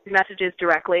receives messages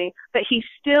directly, but he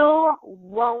still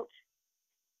won't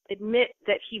admit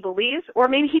that he believes, or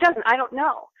maybe he doesn't, I don't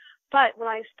know. But when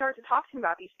I start to talk to him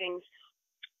about these things,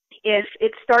 if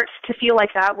it starts to feel like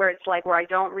that, where it's like where I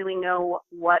don't really know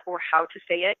what or how to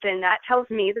say it, then that tells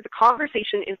me that the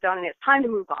conversation is done and it's time to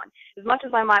move on. As much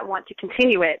as I might want to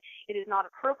continue it, it is not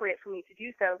appropriate for me to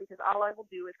do so, because all I will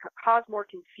do is cause more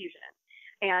confusion.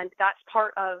 And that's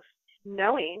part of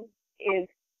knowing, is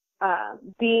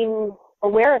being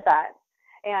aware of that.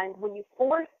 And when you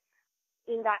force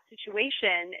in that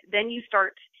situation, then you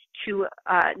start to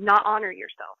not honor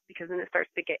yourself, because then it starts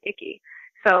to get icky.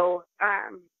 So,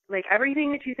 like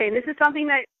everything that you say, and this is something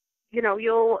that,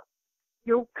 you'll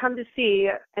come to see,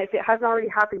 if it hasn't already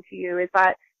happened to you, is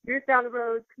that years down the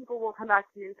road, people will come back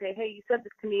to you and say, hey, you said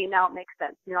this to me and now it makes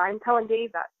sense. I'm telling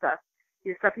Dave that stuff.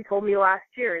 Your stuff you told me last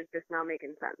year is just now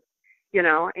making sense,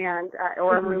 and,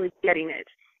 or I'm really getting it.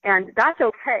 And that's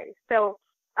okay. So,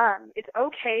 it's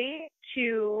okay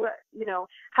to,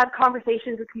 have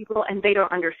conversations with people and they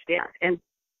don't understand. And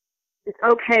it's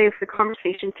okay for the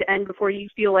conversation to end before you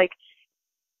feel like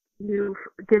you've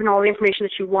given all the information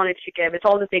that you wanted to give. It's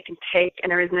all that they can take,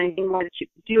 and there isn't anything more that you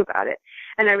can do about it.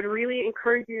 And I would really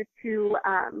encourage you to,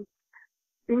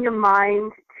 in your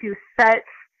mind, to set,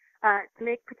 to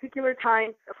make particular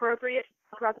times appropriate to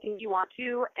talk about the things you want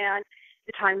to, and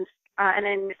the times, and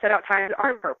then set out times that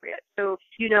aren't appropriate. So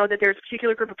you know that there's a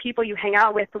particular group of people you hang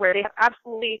out with where they have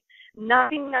absolutely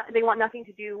nothing, they want nothing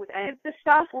to do with any of this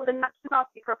stuff. Well, then that's not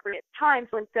the appropriate time.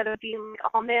 So instead of being like,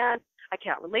 oh man, I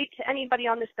can't relate to anybody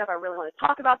on this stuff, I really want to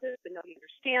talk about this, but nobody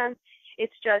understands,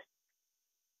 it's just,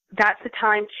 that's the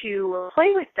time to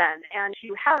play with them and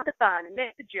to have the fun and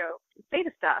make the jokes and say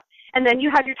the stuff. And then you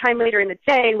have your time later in the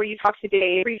day where you talk to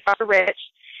Dave, or you talk to Rich,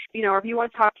 or if you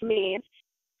want to talk to me,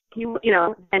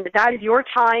 and that is your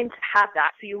time to have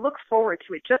that. So you look forward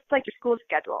to it, just like your school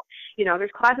schedule.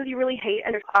 There's classes you really hate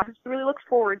and there's classes you really look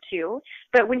forward to.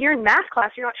 But when you're in math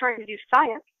class, you're not trying to do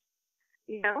science,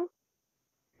 you're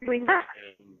doing math.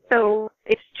 So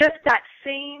it's just that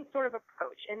same sort of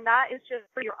approach. And that is just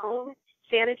for your own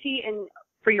sanity and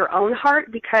for your own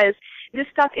heart, because this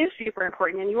stuff is super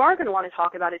important and you are going to want to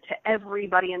talk about it to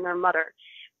everybody and their mother.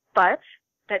 But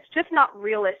that's just not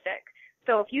realistic.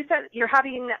 So if you said you're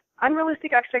having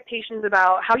unrealistic expectations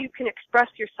about how you can express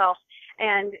yourself,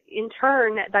 and in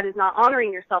turn that is not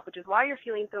honoring yourself, which is why you're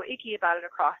feeling so icky about it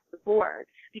across the board,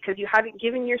 because you haven't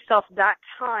given yourself that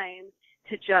time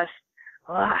to just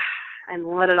and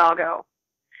let it all go,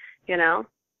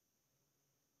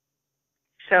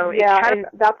 So yeah, and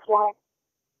that's why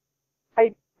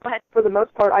for the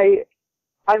most part,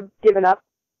 I've given up.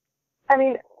 I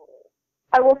mean,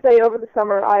 I will say over the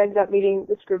summer I ended up meeting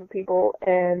this group of people,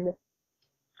 and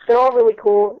they're all really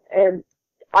cool, and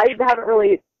I haven't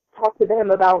really talked to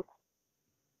them about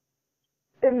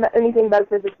anything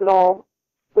metaphysics at all.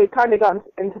 We've kind of gotten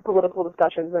into political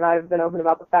discussions, and I've been open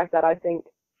about the fact that I think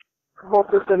the whole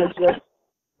system is just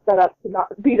set up to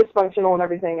not be dysfunctional and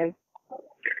everything, and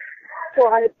so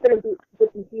I've been in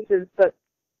bits and pieces, but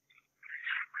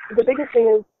the biggest thing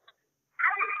is,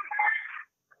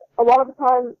 a lot of the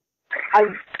time,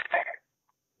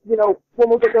 when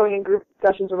we'll get going in group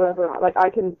discussions or whatever, like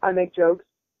I make jokes,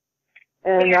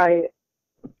 and I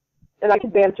can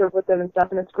banter with them and stuff,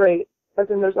 and it's great. But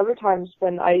then there's other times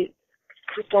when I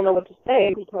just don't know what to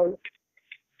say, because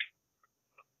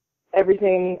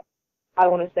everything I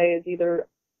want to say is either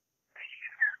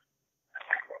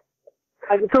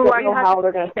I just don't know how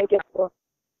they're going to take it.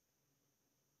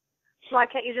 Why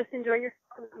can't you just enjoy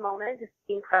yourself in the moment, just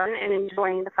being present and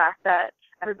enjoying the fact that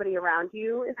everybody around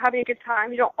you is having a good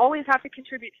time? You don't always have to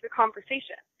contribute to the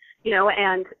conversation,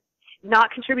 and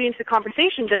not contributing to the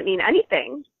conversation doesn't mean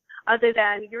anything other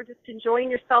than you're just enjoying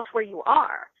yourself where you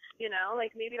are,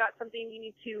 like maybe that's something you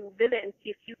need to visit and see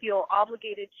if you feel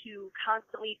obligated to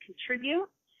constantly contribute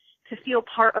to feel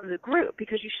part of the group,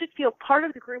 because you should feel part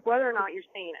of the group whether or not you're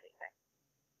saying anything.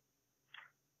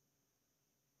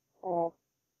 Oh.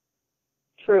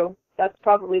 True. That's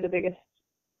probably the biggest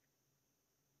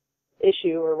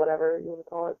issue, or whatever you want to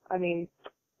call it. I mean,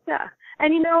 yeah.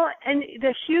 And and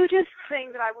the hugest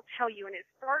thing that I will tell you, and it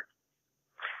starts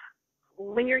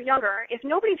when you're younger, if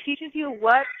nobody teaches you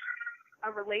what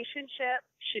a relationship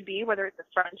should be, whether it's a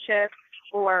friendship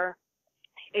or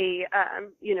a,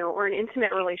 or an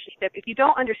intimate relationship, if you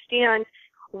don't understand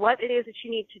what it is that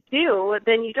you need to do,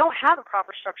 then you don't have a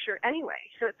proper structure anyway.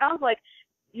 So it sounds like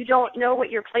you don't know what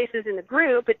your place is in the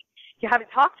group, but you haven't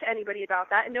talked to anybody about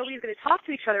that, and nobody's going to talk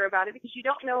to each other about it because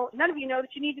none of you know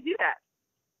that you need to do that.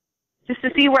 Just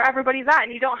to see where everybody's at,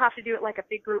 and you don't have to do it like a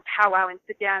big group powwow and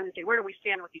sit down and say, where do we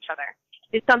stand with each other?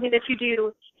 It's something that you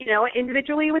do,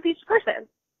 individually with each person.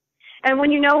 And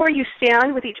when you know where you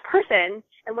stand with each person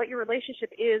and what your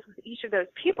relationship is with each of those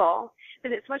people,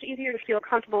 then it's much easier to feel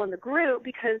comfortable in the group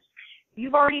because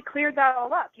you've already cleared that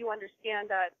all up. You understand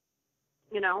that,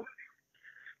 you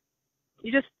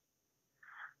just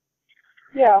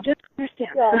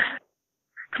understand. Yeah.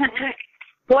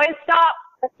 Boys, stop!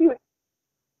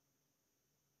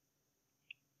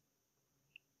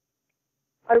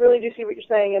 I really do see what you're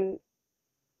saying, and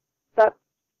that's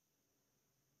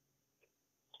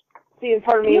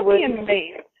part of me You'll would be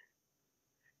amazed.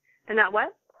 And that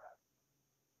what?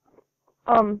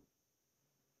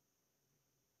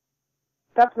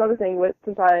 That's another thing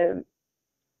since I've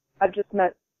just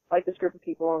met like this group of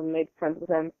people and made friends with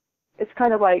them. It's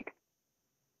kind of like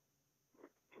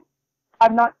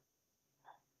I'm not,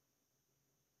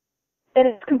 and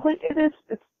it's completely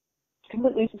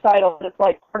societal. It's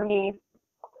like part of me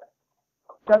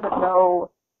doesn't know.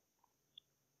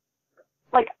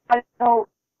 Like I know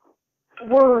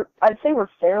I'd say we're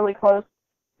fairly close,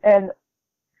 and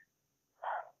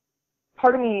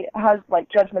part of me has like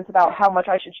judgments about how much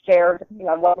I should share depending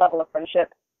on what level of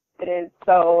friendship it is.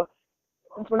 So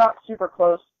since we're not super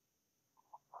close,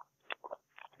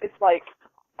 it's like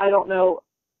I don't know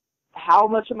how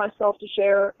much of myself to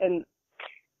share, and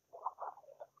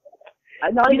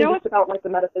not even just about like the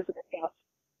metaphysical stuff,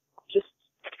 just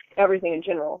everything in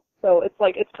general. So it's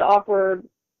like it's the awkward,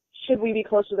 should we be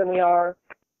closer than we are?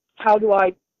 How do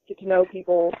I get to know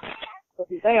people for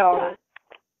who they are?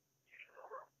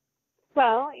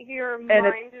 Well, your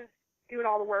mind is doing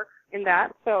all the work in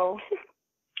that, so.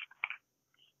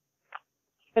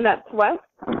 And that's what?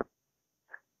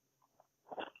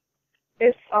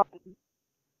 It's,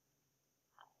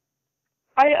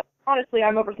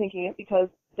 I'm overthinking it because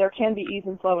there can be ease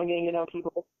and flow in getting to know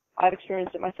people. I've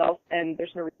experienced it myself, and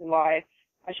there's no reason why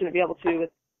I shouldn't be able to with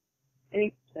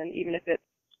any person, even if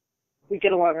we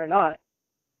get along or not.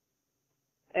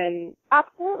 And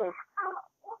absolutely.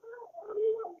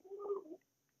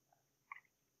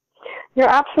 You're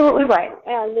absolutely right.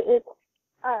 And it's,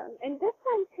 and this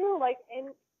time too, like,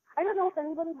 and I don't know if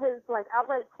anybody has, like,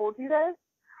 outright told you this,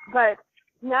 but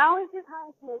now is your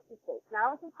time to make mistakes.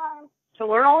 Now is your time to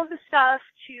learn all of this stuff,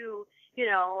 to,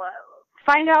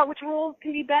 find out which rules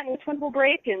can be bent and which ones will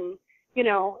break, and,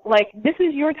 this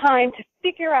is your time to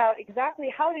figure out exactly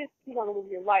how it is you want to live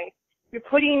your life.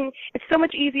 It's so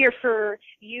much easier for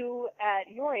you at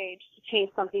your age to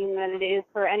change something than it is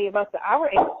for any of us at our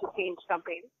age to change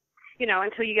something,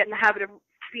 until you get in the habit of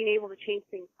being able to change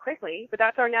things quickly. But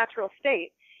that's our natural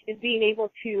state, is being able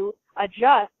to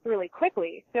adjust really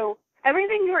quickly. So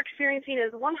everything you're experiencing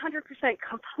is 100%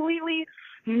 completely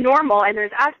normal, and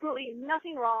there's absolutely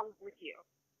nothing wrong with you.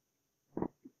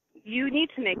 You need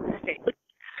to make mistakes.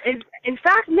 In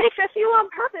fact, make you on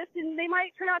purpose, and they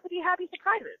might turn out to be happy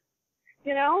surprises.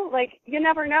 You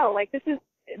never know.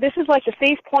 This is like the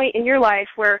safe point in your life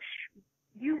where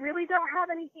you really don't have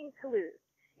anything to lose.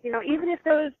 Even if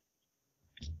those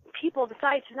people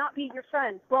decide to not be your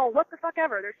friends, well, what the fuck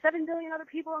ever. There's 7 billion other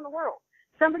people in the world.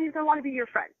 Somebody's going to want to be your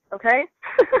friend, okay?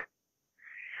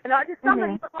 And not just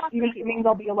somebody, but lots of people. Even if it means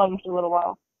I'll be alone for a little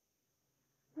while.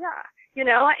 Yeah,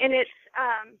 and it's,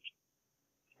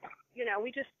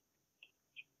 we just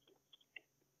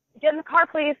get in the car,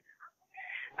 please.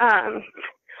 And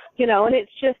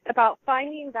it's just about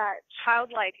finding that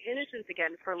childlike innocence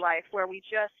again for life, where we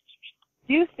just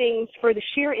do things for the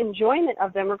sheer enjoyment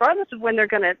of them, regardless of when they're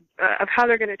of how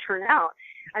they're gonna turn out.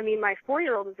 I mean, my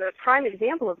 4-year-old is a prime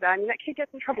example of that. I mean, that kid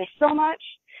gets in trouble so much,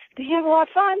 but he has a lot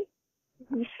of fun.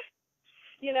 And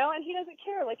he doesn't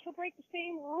care. Like, he'll break the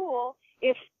same rule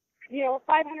if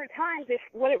 500 times if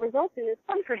what it results in is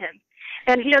fun for him.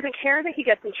 And he doesn't care that he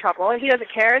gets in trouble, and he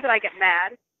doesn't care that I get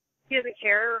mad. He doesn't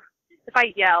care if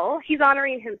I yell. He's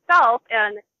honoring himself,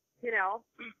 and,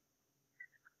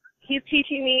 he's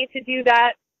teaching me to do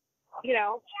that,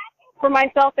 for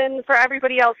myself and for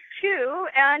everybody else too,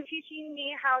 and teaching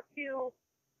me how to,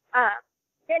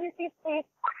 get your seat, please.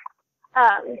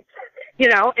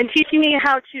 And teaching me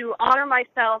how to honor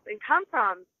myself and come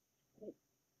from,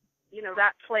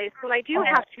 that place when I do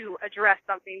have to address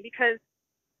something, because,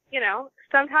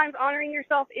 sometimes honoring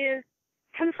yourself is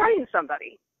confronting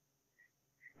somebody.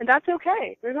 And that's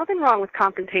okay. There's nothing wrong with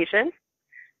confrontation.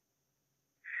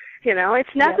 You know,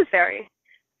 it's necessary.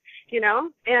 You know?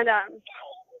 And,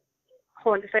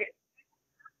 hold on just a second.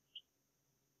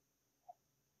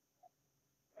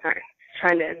 All right.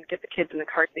 Trying to get the kids in the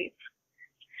car seat.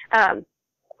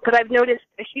 But I've noticed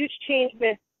a huge change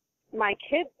with my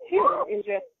kids, too, in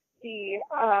just the,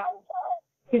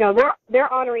 you know,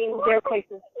 they're honoring their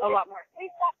places a lot more.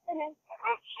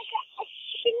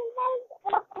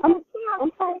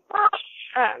 I'm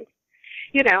sorry.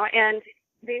 You know, and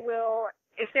they will,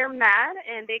 if they're mad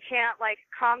and they can't, like,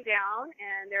 calm down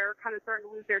and they're kind of starting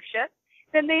to lose their shit,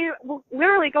 then they will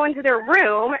literally go into their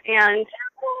room and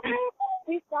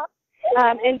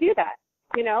do that.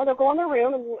 You know, they'll go in their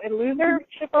room and lose their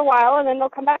shit for a while, and then they'll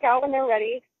come back out when they're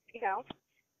ready, you know,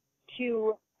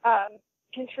 to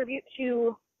contribute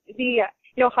to the, you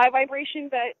know, high vibration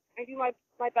that I do my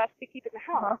best to keep in the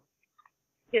house.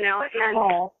 You know,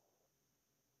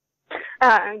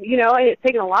 and, you know, it's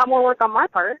taken a lot more work on my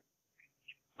part,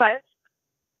 but,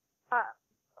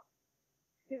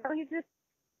 you know,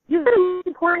 you're an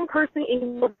important person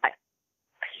in your life,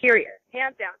 period,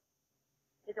 hands down.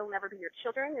 It'll never be your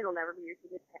children, it'll never be your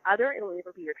significant other, it'll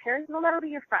never be your parents, it'll never be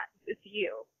your friends. It's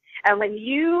you. And when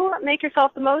you make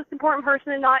yourself the most important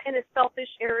person, and not in a selfish,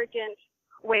 arrogant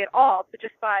way at all, but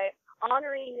just by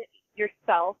honoring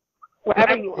yourself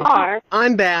wherever you are.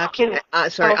 I'm back.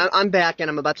 I'm back, and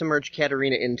I'm about to merge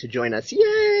Katerina in to join us.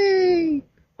 Yay!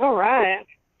 All right.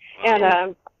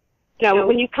 And, you know,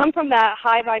 when you come from that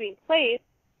high-vibing place,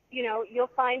 you know,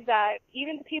 you'll find that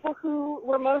even the people who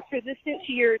were most resistant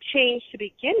to your change to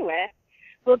begin with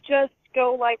will just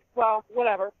go like, well,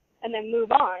 whatever, and then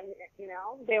move on, you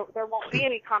know. There won't be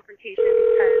any confrontation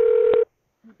because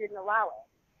you didn't allow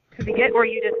it to begin, or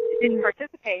you just didn't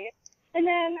participate. And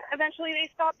then eventually they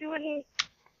stop doing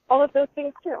all of those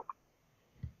things too.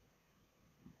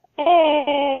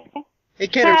 Hey. Hey,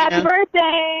 Katerina. Happy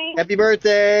birthday. Happy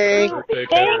birthday.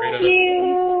 Thank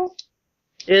you.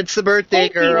 It's the birthday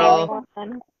girl.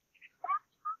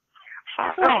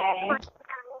 Hi.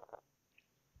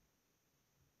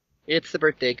 It's the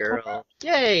birthday girl.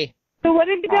 Yay. So what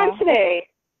have you done today?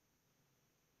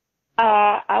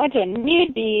 I went to a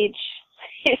nude beach.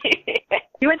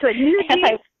 You went to a nude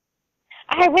beach?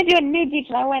 I went to a nude beach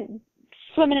and I went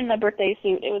swimming in my birthday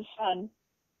suit. It was fun.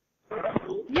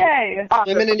 Yay.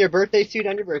 Swimming in your birthday suit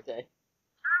on your birthday.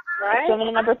 Right? Swimming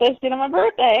in my birthday suit on my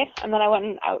birthday. And then I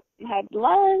went out and had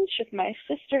lunch with my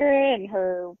sister and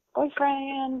her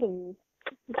boyfriend, and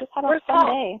we just had a fun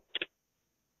day.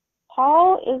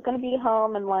 Paul is going to be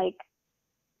home in like,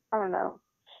 I don't know,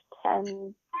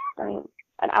 an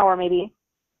hour maybe.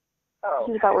 Oh.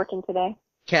 He's about working today.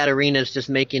 Katerina's just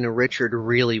making Richard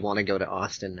really want to go to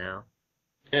Austin now.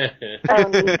 Right?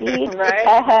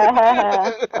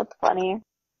 That's funny.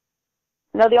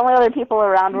 No, the only other people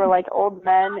around were like old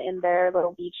men in their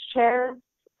little beach chairs.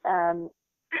 Yeah,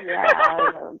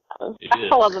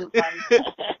 that wasn't fun.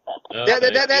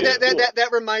 That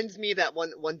reminds me of that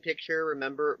one picture.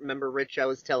 Remember, Rich? I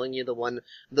was telling you the one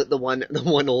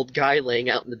old guy laying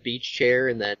out in the beach chair,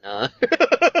 and then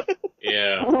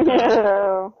Yeah.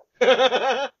 No.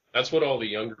 That's what all the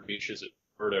younger beaches at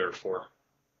Florida are for.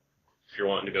 If you're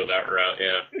wanting to go that route,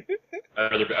 yeah.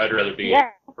 I'd rather be in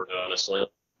Florida, honestly.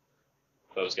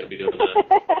 If I was going to be doing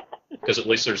that, because at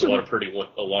least there's a lot of pretty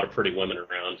women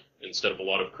around instead of a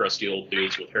lot of crusty old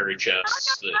dudes with hairy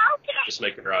chests that just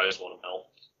make your eyes want to melt.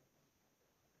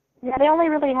 Yeah, they only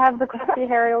really have the crusty,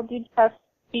 hairy old dude chest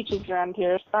beaches around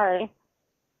here. Sorry.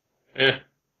 Eh.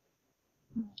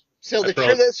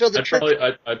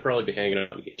 I'd probably be hanging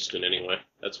out in Houston anyway.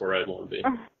 That's where I'd want to be.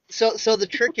 So the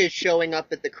trick is showing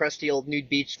up at the crusty old nude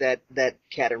beach that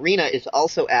Katerina is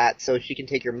also at, so she can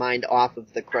take your mind off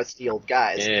of the crusty old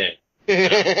guys. Yeah.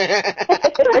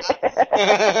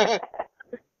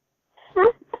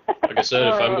 Like I said,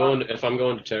 if I'm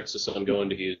going to Texas, I'm going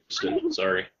to Houston.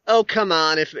 Sorry. Oh, come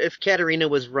on. If Katerina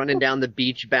was running down the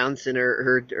beach bouncing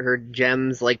her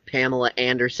gems like Pamela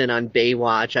Anderson on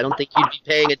Baywatch, I don't think you'd be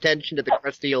paying attention to the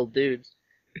crusty old dudes.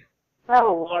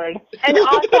 Oh, Lord. And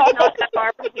Austin's not that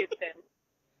far from Houston,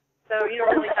 so you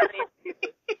don't really have any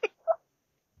excuses.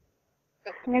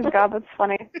 Oh, God, that's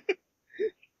funny.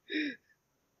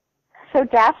 So,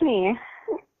 Daphne.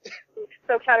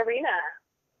 So, Katerina.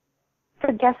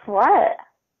 So, guess what?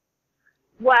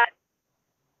 What?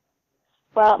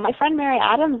 Well, my friend Mary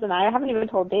Adams and I haven't even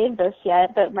told Dave this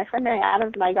yet, but my friend Mary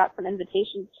Adams and I got some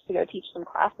invitations to go teach some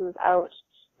classes out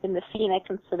in the Phoenix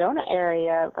and Sedona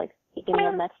area, like, beginning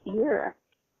of next year.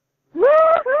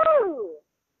 Woohoo!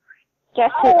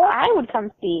 Guess who I would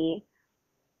come see?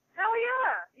 Hell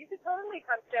yeah! You could totally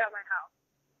come stay at my house.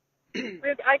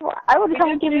 I would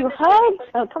come give you hugs.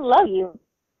 I would come love you.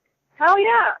 Hell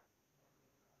yeah.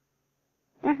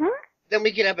 Mhm. Then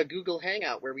we could have a Google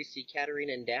Hangout where we see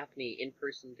Katerina and Daphne in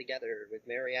person together with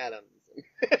Mary Adams.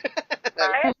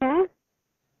 Right? Mhm.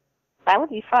 That would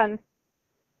be fun.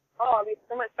 Oh, it'd be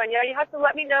so much fun. Yeah, you have to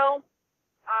let me know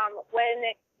when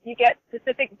you get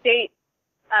specific dates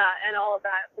and all of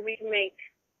that, so we can make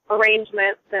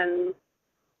arrangements and.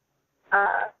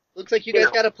 Looks like you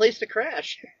guys got a place to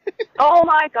crash. Oh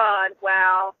my God!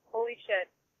 Wow! Holy shit!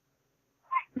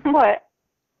 What?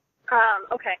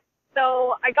 Okay.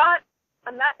 So I got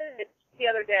a message the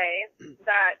other day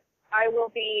that I will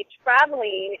be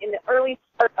traveling in the early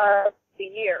part of the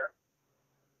year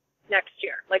next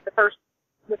year, like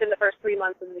within the first 3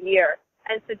 months of the year.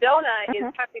 And Sedona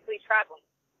is technically traveling.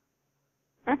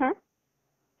 Mhm.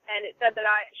 And it said that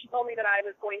she told me that I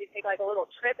was going to take like a little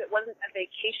trip. It wasn't a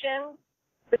vacation,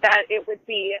 but that it would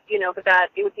be, a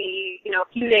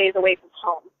few days away from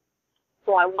home.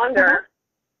 So I wonder,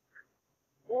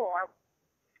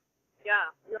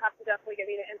 yeah, you'll have to definitely give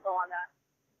me the info on that.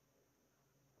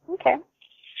 Okay.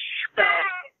 So,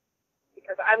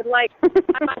 because I would like,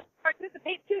 I might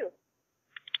participate too.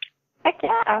 Heck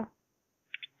yeah.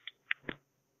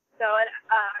 So, and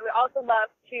I would also love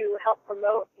to help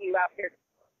promote you out here.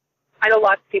 I know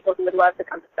lots of people who would love to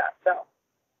come to stuff, so.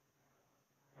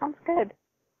 Sounds good.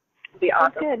 It'd be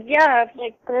awesome. Sounds good. Yeah,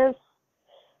 like there's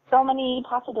so many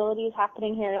possibilities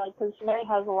happening here. Like, because Mary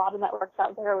has a lot of networks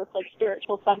out there with like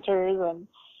spiritual centers and,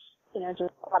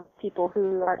 just a lot of people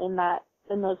who are in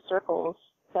those circles.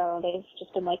 So they've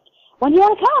just been like, when do you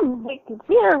want to come?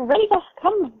 We are ready to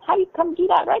come. Have you come do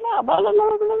that right now? Blah, blah, blah,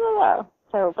 blah, blah, blah.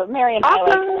 So, but Mary and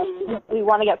I, we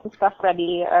want to get some stuff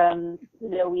ready.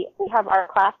 We have our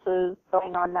classes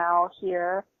going on now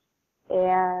here,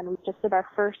 and we just did our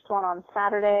first one on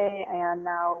Saturday, and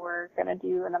now we're going to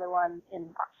do another one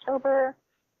in October,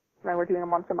 and then we're doing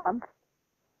them once a month.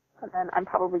 And then I'm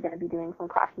probably going to be doing some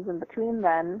classes in between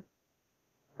then,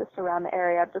 just around the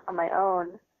area, just on my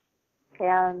own,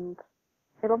 and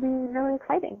it'll be really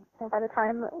exciting. So by the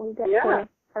time that we get to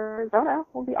Arizona,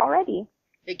 we'll be all ready.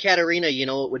 Hey, Katerina, you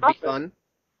know what would be fun?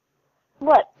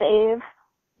 What, Dave?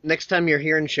 Next time you're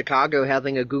here in Chicago,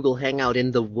 having a Google Hangout in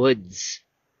the woods.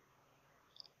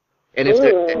 And if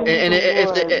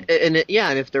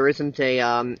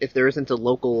there isn't a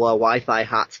local Wi-Fi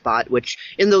hotspot, which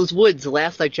in those woods,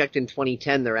 last I checked in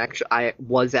 2010, I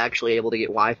was actually able to get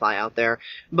Wi-Fi out there.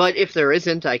 But if there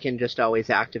isn't, I can just always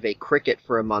activate Cricket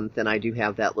for a month, and I do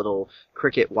have that little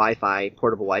Cricket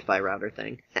portable Wi-Fi router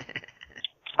thing.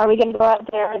 Are we going to go out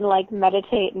there and,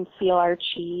 meditate and feel our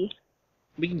chi?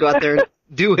 We can go out there and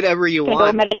do whatever you want.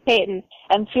 Go meditate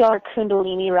and feel our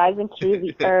kundalini rising through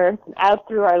the earth and out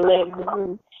through our legs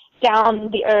and down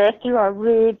the earth through our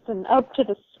roots and up to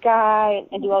the sky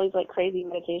and do all these, crazy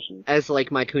meditations. As,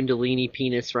 my kundalini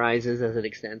penis rises as it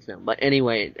extends now. But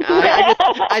anyway, I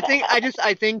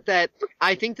think that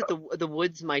the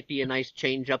woods might be a nice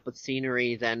change up of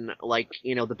scenery than,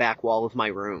 the back wall of my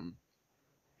room.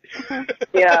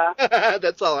 Yeah.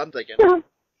 That's all I'm thinking.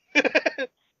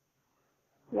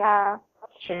 Yeah,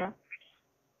 that's true.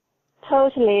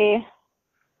 Totally.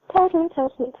 So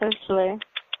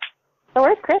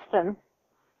where's Kristen?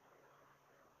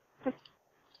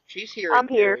 She's here. I'm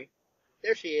here. Gary.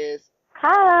 There she is.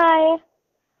 Hi.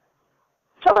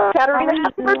 Hello, Katerina.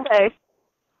 Happy birthday.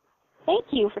 Thank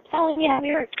you for telling me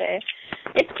happy birthday.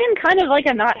 It's been kind of like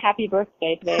a not happy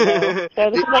birthday today, though. So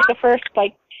this is the first,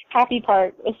 happy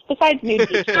part, besides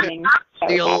nudity streaming.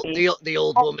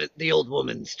 The old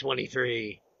woman's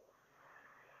 23.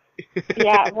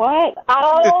 Yeah, what?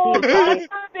 Oh,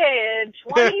 garbage!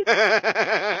 20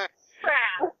 crap.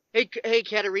 Hey,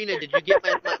 Katerina, did you get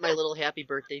my little happy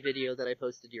birthday video that I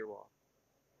posted to your wall?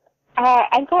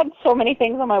 I've got so many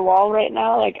things on my wall right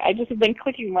now. I just have been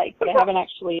clicking but I haven't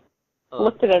actually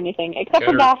looked at anything except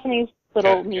for Daphne's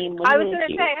little meme. I was going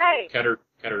to say, hey,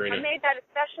 Katerina. I made that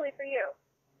especially for you.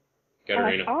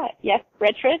 Katerina. Yes,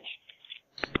 Rich.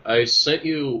 I sent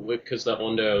you, because that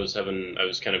one day I was going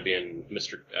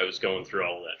through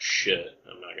all that shit.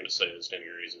 I'm not going to say there's any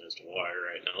reason as to why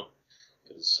right now,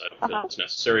 because I don't feel it's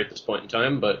necessary at this point in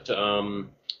time, but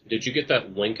did you get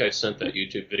that link I sent, that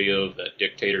YouTube video of that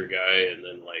dictator guy, and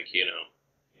then, he,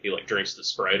 drinks the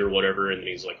Sprite or whatever, and then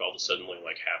he's, all of a sudden,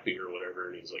 happy or whatever,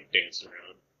 and he's, dancing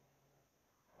around?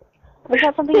 Was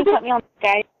that something you sent me on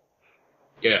Skype?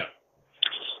 Yeah.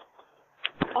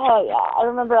 Oh yeah, I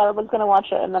remember I was gonna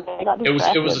watch it and then I got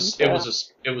distracted.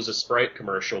 It was a Sprite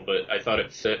commercial, but I thought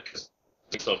it fit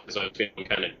because I was feeling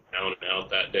kind of down and out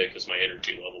that day because my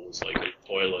energy level was in the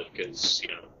toilet because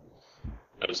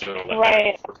I was doing all that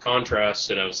Right. for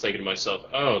contrast, and I was thinking to myself,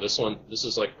 oh, this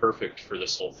is like perfect for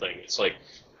this whole thing. It's like,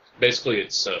 basically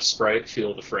it's Sprite,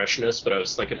 Feel the Freshness, but I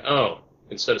was thinking, oh,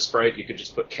 instead of Sprite, you could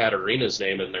just put Katerina's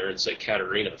name in there and say,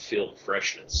 Katerina, Feel the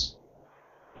Freshness.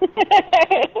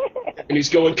 And he's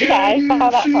going, Yeah, I can saw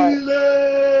you that part. feel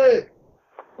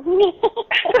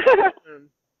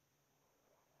it?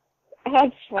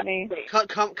 That's funny.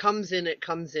 Comes in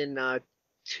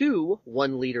 2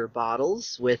 1-liter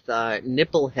bottles with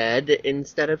nipple head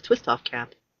instead of twist off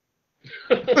cap.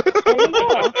 There you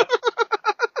go.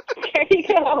 There you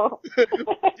go.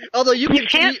 Although you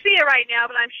Can't see it right now,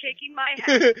 but I'm shaking my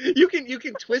head. you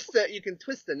can twist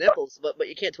the nipples, but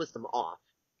you can't twist them off.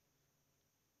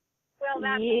 Well,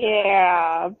 that's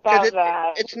Yeah, 'Cause about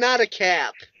that. it's not a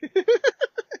cap.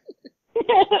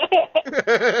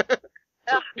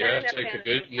 Ugh, You I'm had a to take fan a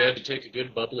good, of you had to take a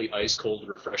good bubbly, ice cold,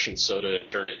 refreshing soda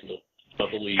and turn it into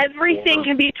bubbly. Everything warm.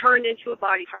 can be turned into a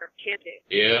body part, can't it?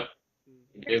 Yeah.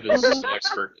 Dave is an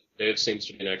expert. Dave seems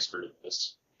to be an expert at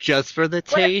this. Just for the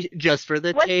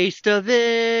What- taste of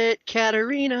it,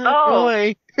 Katerina Oh.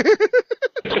 Roy.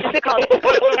 What's it called?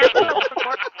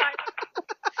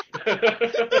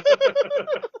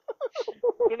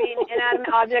 You mean inanimate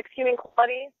objects, human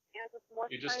qualities?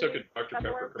 You just took a Dr.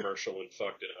 Pepper commercial and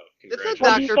fucked it up. It's not Congratulations.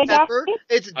 What'd you Dr. say, Pepper. Daphne?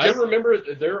 It's I just remember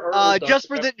there are just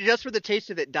for the taste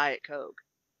of it, Diet Coke.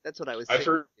 That's what I was saying. I've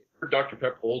heard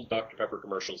old Dr. Pepper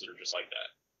commercials that are just like that.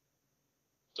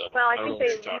 So, Well, I don't know think what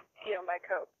they you're talking used by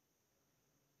Coke.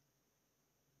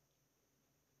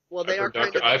 Well, they I've are heard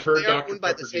kind Dr. of I've heard they are Dr. owned by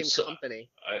Pepper the same do so- company.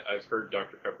 I've heard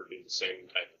Dr. Pepper do the same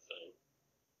type of thing.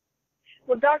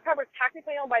 Well, Dr. Pepper's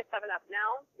technically owned by 7-Up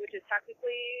now, which is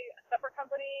technically a separate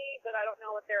company, but I don't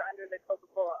know if they're under the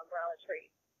Coca-Cola umbrella tree.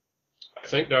 I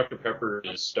think Dr. Pepper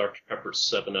is Dr. Pepper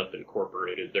 7-Up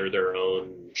Incorporated. They're their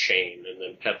own chain, and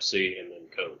then Pepsi, and then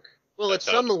Coke. Well, That's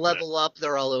at how some it's level up,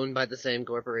 they're all owned by the same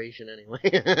corporation anyway.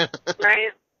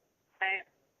 Right? Right.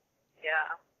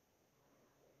 Yeah.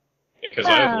 Because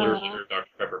I've literally heard Dr.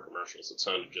 Pepper commercials that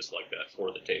sounded just like that,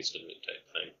 for the taste of it type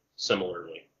thing.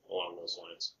 Similarly, along those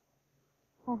lines.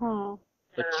 Mhm.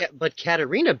 But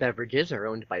Katerina beverages are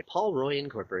owned by Paul Roy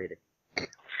Incorporated.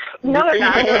 No, they're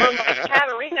not. They're owned by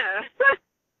Katerina.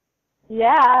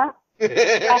 Yeah.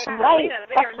 That's right. Katerina,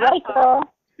 they are That's right, not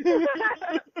girl.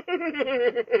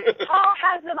 Paul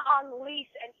has them on lease,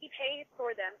 and he pays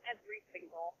for them every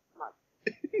single month.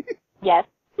 Yes,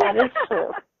 that is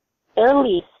true. They're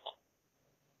leased.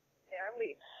 They're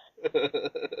leased.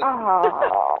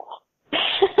 Oh.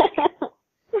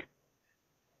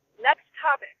 Next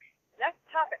topic.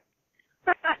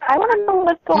 I want to know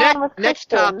what's going on with Kristen. Next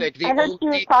topic, I heard she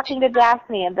was talking to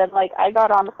Daphne, and then, I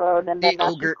got on the phone, and then The now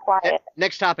she's ogre. quiet.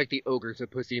 Next topic, the ogres of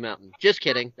Pussy Mountain. Just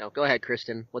kidding. No, go ahead,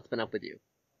 Kristen. What's been up with you?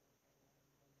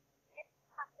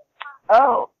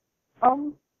 Oh.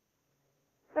 Been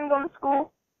going to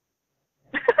school.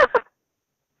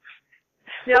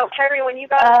 No, Carrie, when you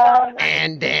got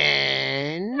And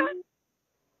then...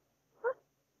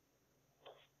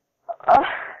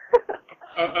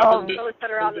 those that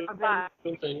are on the spot.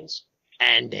 Things.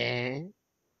 And then...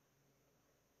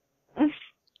 Been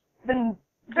doing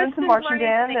Kristen's some marching learning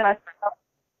band, and I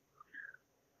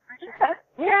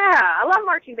Yeah, I love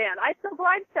marching band. I still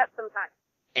glide step sometimes.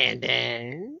 And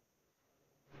then...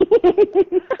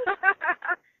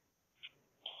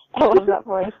 I love that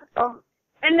voice.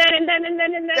 And then.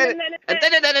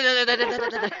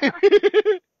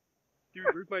 Dude,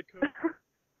 where's my coat?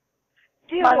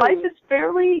 my life is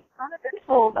fairly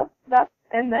uneventful. That's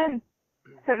and then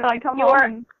so then I come home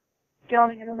and get on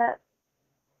the internet.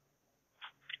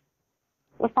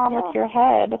 What's on with your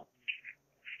head?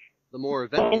 The more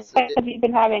What eventful, effect have you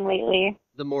been having lately?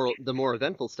 the more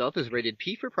eventful stuff is rated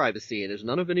P for privacy and is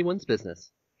none of anyone's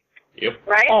business. Yep.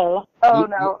 Right? Oh. Oh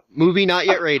no. Movie not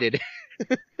yet rated.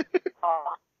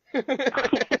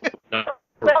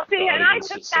 Well, see, and I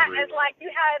took that as like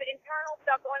you had internal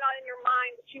stuff going on in your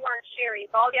mind that you aren't sharing.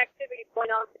 So all the activities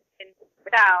going on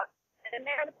without. And then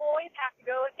there the boys have to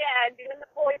go again doing the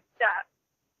boy stuff.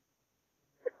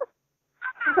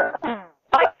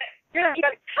 Like, you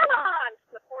gotta come on,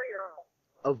 the 4-year-old.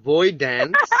 A void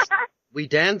dance. We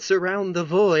dance around the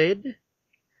void.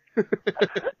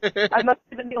 I must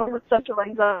have been dealing with social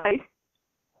anxiety.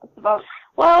 That's about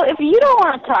Well, if you don't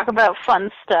want to talk about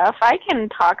fun stuff, I can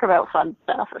talk about fun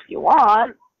stuff if you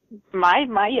want. My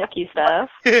yucky stuff.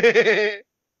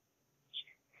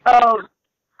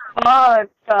 fun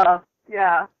stuff.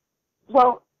 Yeah.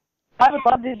 Well, I would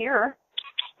love to hear.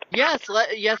 Yes,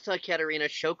 Katerina,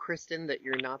 show Kristen that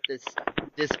you're not this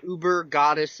uber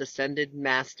goddess ascended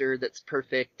master that's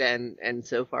perfect and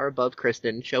so far above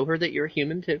Kristen. Show her that you're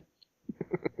human too.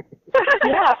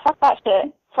 Yeah, fuck that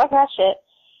shit. Fuck that shit.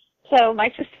 So my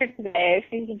sister today,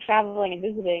 she's been traveling and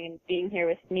visiting and being here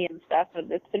with me and stuff, but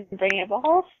it's been bringing up a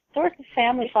whole sort of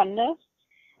family funness.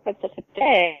 But so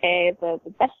today, the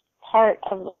best part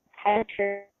of the entire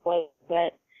trip was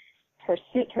that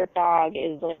her dog,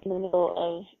 is like in the middle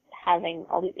of having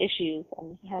all these issues,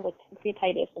 and he has like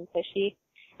pancreatitis, and so she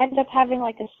ended up having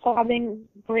like a sobbing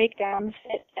breakdown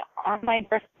fit on my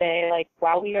birthday, like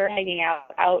while we were hanging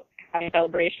out having a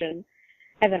celebration,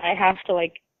 and then I have to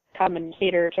like come and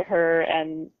cater to her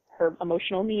and her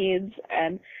emotional needs,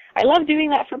 and I love doing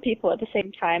that for people. At the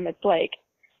same time, it's like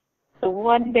the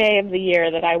one day of the year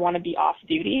that I want to be off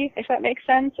duty, if that makes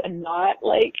sense, and not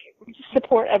like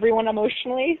support everyone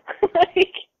emotionally.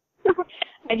 Like,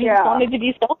 I just wanted to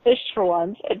be selfish for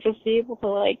once and just be able to,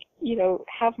 like, you know,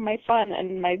 have my fun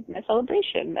and my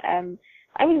celebration. And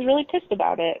I was really pissed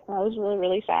about it. I was really,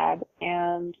 really sad.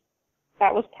 And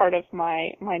that was part of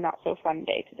my not so fun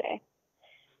day today.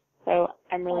 So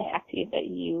I'm really happy that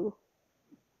you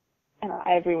and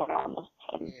everyone on the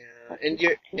phone.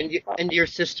 Yeah, and your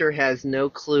sister has no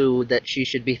clue that she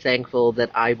should be thankful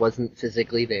that I wasn't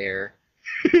physically there.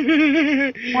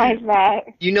 Why is that?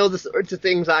 You know the sorts of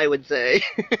things I would say,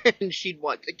 and she'd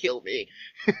want to kill me.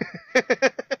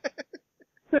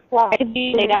 Why? Could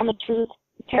you lay down the truth,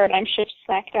 paradigm shift,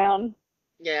 smackdown?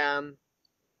 Yeah,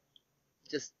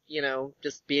 just, you know,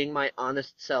 just being my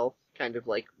honest self, kind of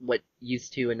like what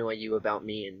used to annoy you about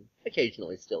me, and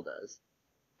occasionally still does.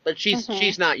 But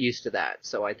she's not used to that,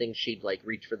 so I think she'd like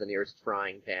reach for the nearest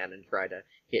frying pan and try to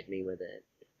hit me with it.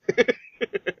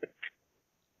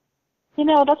 You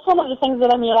know, that's one of the things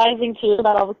that I'm realizing too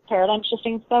about all this paradigm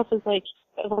shifting stuff is like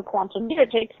the quantum meter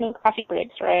takes no coffee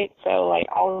breaks, right? So like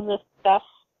all of this stuff,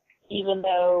 even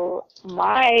though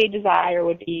my desire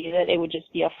would be that it would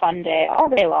just be a fun day all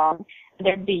day long,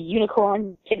 there'd be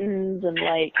unicorn kittens and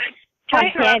like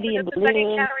cotton candy and balloons.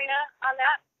 Katerina, on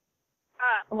that?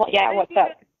 Well, yeah, what's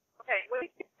up? Okay, when you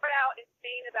start out and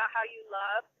saying about how you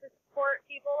love to support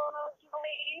people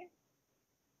emotionally,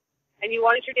 and you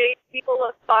wanted your day to be full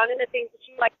of fun and the things that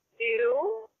you like to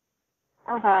do.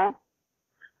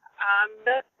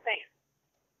 Just saying.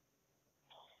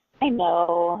 I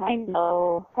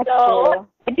know. That's true.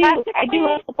 I do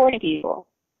love supporting people.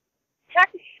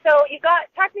 So you got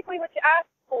technically what you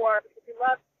asked for because you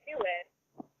love to do it.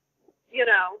 You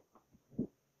know.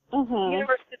 The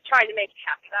universe is trying to make you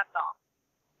happy. That's all.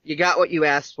 You got what you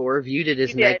asked for, viewed it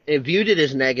as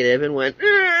negative, and went.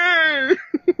 Right.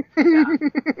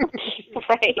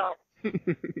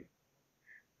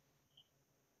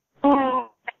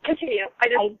 Continue. I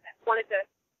just wanted to.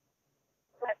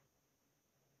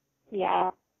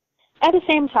 Yeah. At the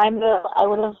same time, though, I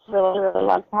would have really, really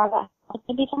loved to have that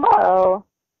maybe tomorrow,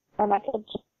 and I could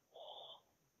just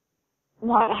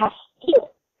not have to do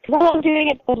it. Because I love doing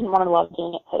it, but I didn't want to love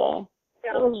doing it today.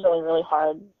 Yeah. It was really, really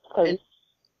hard. Cause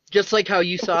just like how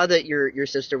you saw that your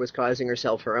sister was causing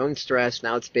herself her own stress,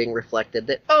 now it's being reflected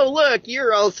that, oh, look,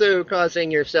 you're also causing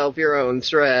yourself your own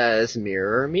stress.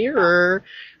 Mirror, mirror.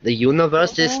 The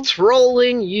universe is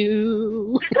trolling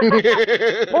you.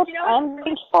 Look, I'm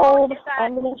being trolled.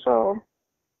 I'm being trolled.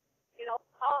 You know,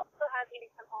 Paul still hasn't even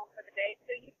come home for the day,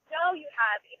 so you know you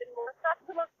have even more stuff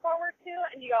to look forward to,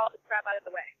 and you all just grab out of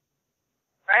the way.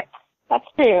 Right?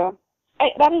 That's true.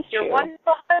 That is true. Your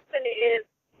wonderful husband is,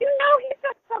 you know, he's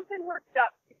got something worked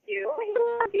up to you. He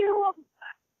loves you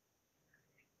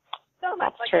so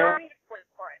much. That's like true. you're already for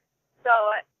it. So,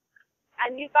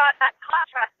 and you got that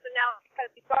contrast, so now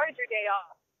because you started your day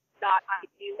off not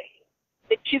ideally,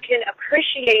 that you can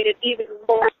appreciate it even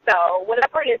more so,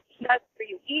 whatever it is he does for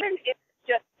you, even if it's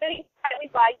just sitting quietly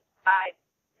by your side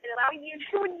and allowing you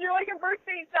to enjoy like a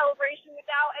birthday celebration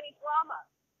without any drama.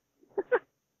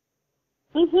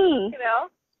 You know?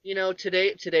 You know,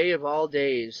 today of all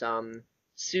days,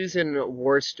 Susan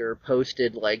Worcester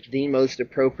posted, like, the most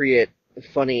appropriate,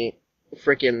 funny,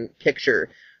 frickin' picture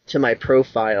to my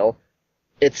profile.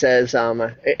 It says,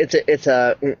 it's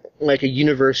a like a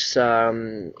universe,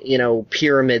 you know,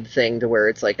 pyramid thing to where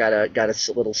it's like got a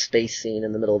little space scene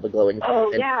in the middle of a glowing.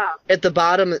 Oh, yeah. At the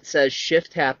bottom it says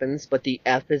shift happens, but the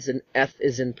F is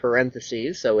in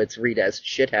parentheses, so it's read as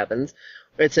shit happens.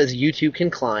 It says you two can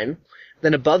climb.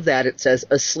 Then above that it says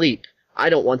asleep. I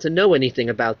don't want to know anything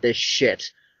about this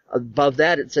shit. Above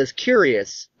that it says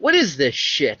curious. What is this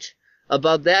shit?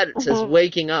 Above that it says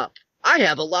waking up. I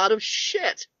have a lot of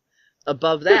shit.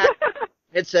 Above that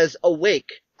it says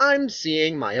awake. I'm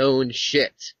seeing my own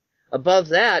shit. Above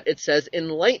that it says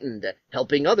enlightened,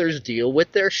 helping others deal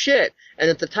with their shit. And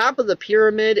at the top of the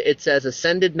pyramid it says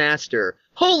ascended master.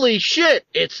 Holy shit,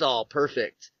 it's all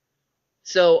perfect.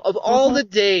 So, of all the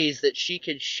days that she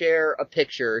could share a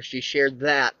picture, she shared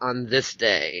that on this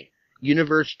day.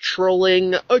 Universe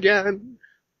trolling again.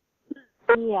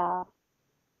 Yeah.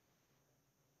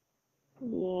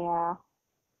 Yeah.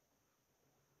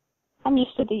 I'm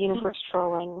used to the universe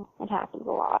trolling. It happens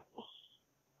a lot.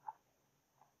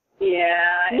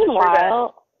 Yeah.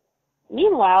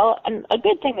 Meanwhile, a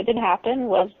good thing that did happen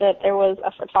was that there was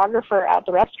a photographer at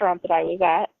the restaurant that I was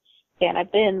at, and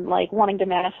I've been, like, wanting to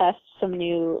manifest some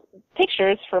new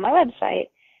pictures for my website.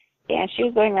 And she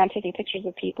was going around taking pictures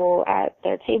of people at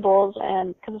their tables,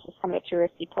 and because this is kind of a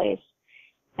touristy place.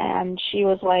 And she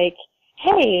was like,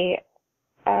 "Hey,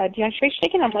 do you want to trade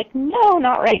chicken?" I'm like, "No,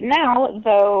 not right now,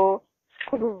 though.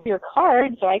 Could your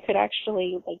card so I could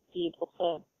actually, like, be able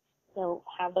to, you know,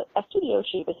 have a studio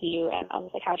shoot with you." And I was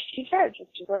like, "How much do you charge?" And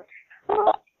she's like,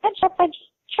 "Well, I just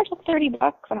charge like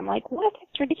 $30." And I'm like, "What?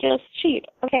 That's ridiculous cheap.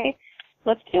 Okay,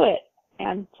 let's do it."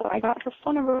 And so I got her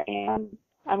phone number, and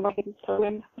I'm going to go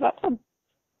in about them,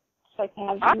 so I can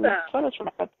have some photos for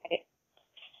my website.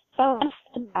 So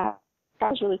that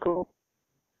was really cool.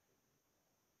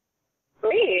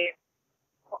 Sweet.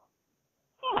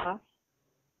 Yeah.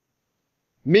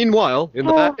 Meanwhile, in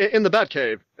the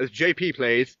Batcave, as JP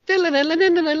plays,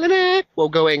 while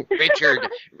going,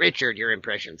 Richard, your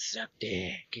impression sucked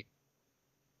dick.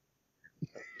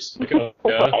 Oh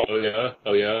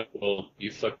yeah. Well,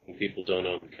 you fucking people don't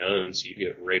own guns. You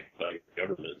get raped by the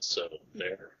government, so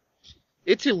there.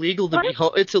 It's illegal to be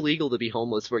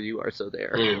homeless where you are, so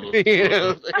there. Mm-hmm. You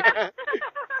know?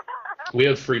 We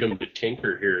have freedom to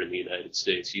tinker here in the United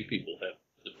States. You people have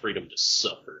the freedom to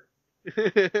suffer.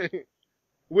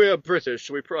 We're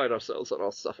British. We pride ourselves on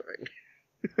our suffering.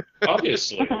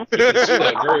 Obviously, you can see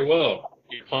that very well.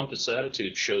 Your pompous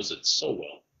attitude shows it so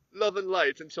well. Love and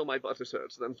light until my butt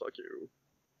hurts, then fuck you.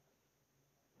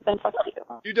 Then fuck you.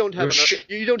 You don't have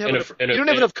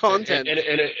enough content. And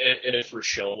if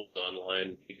Rochelle was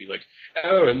online, he'd be like,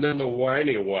 "Oh, and then the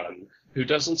whiny one who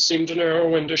doesn't seem to know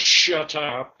when to shut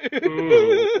up."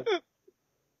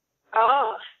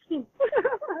 Oh.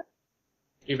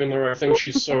 Even though I think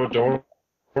she's so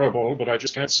adorable, but I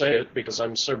just can't say it because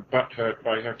I'm so butthurt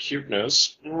by her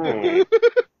cuteness.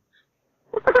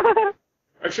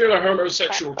 I feel a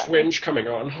homosexual twinge coming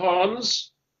on.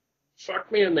 Hans,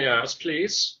 fuck me in the ass,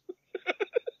 please.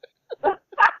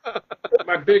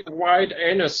 My big wide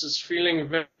anus is feeling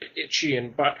very itchy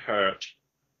and butthurt.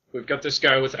 We've got this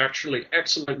guy with actually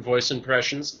excellent voice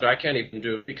impressions that I can't even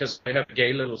do because I have a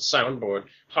gay little soundboard.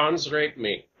 Hans, rape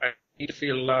me. I need to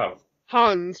feel love.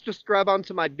 Hans, just grab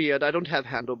onto my beard. I don't have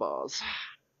handlebars.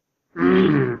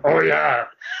 Oh yeah.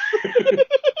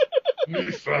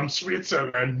 Me from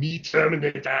Switzerland, me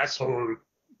terminate asshole.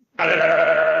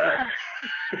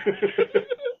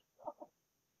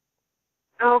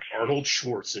 Arnold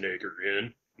Schwarzenegger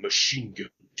in Machine Gun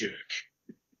Dick.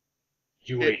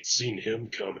 You ain't seen him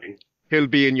coming. He'll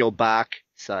be in your back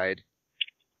side.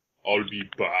 I'll be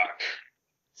back.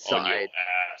 Side. On your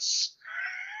ass.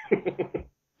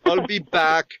 I'll be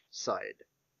back side.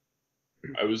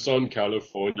 I was on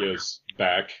California's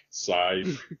back side.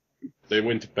 They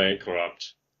went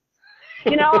bankrupt.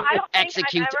 You know, I don't think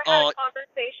Execute I've ever had a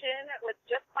conversation with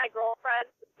just my girlfriend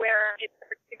where it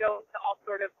starts to go into all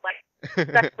sort of, like,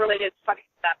 sex-related funny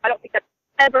stuff. I don't think that's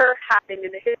ever happened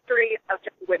in the history of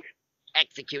just women.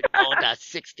 Execute Order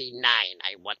 69.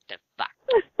 I want to fuck.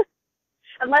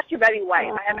 Unless you're Betty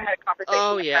White. I haven't had a conversation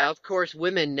Oh with yeah, her. of course.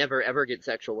 Women never ever get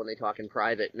sexual when they talk in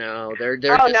private. No, they're Oh,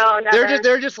 just, no, never.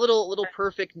 they're just little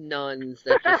perfect nuns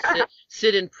that just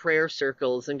sit in prayer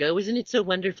circles and go, "Isn't it so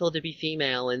wonderful to be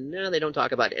female?" And no, they don't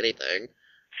talk about anything.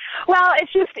 Well,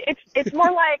 it's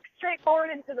more like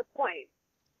straightforward and to the point.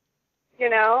 You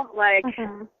know, like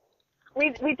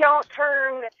we don't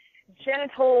turn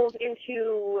genitals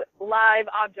into live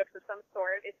objects of some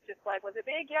sort. It's just like, was it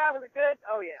big? Yeah. Was it good?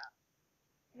 Oh yeah.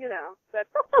 You know, that's...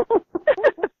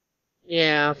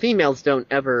 Yeah, females don't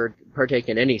ever partake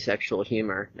in any sexual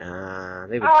humor. Nah,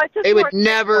 they would, it's just they would more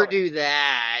never straightforward. do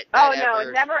that. Oh Never.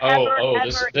 no, never ever.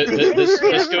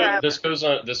 This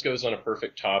goes on a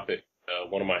perfect topic.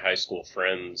 One of my high school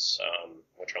friends,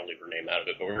 which I'll leave her name out of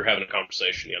it, but we were having a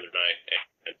conversation the other night,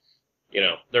 and you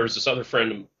know, there was this other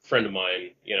friend of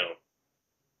mine, you know,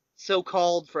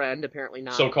 So-called friend, apparently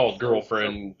not. so-called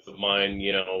girlfriend of mine,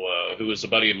 you know, who was a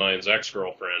buddy of mine's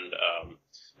ex-girlfriend.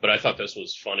 But I thought this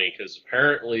was funny because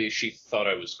apparently she thought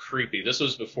I was creepy. This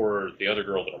was before the other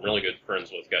girl that I'm really good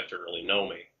friends with got to really know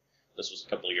me. This was a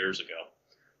couple of years ago.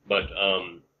 But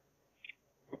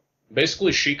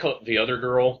Basically, the other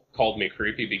girl called me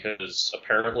creepy because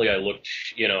apparently I looked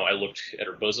at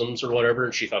her bosoms or whatever,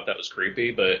 and she thought that was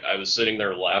creepy. But I was sitting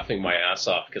there laughing my ass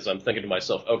off because I'm thinking to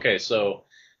myself, okay, so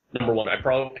number one, I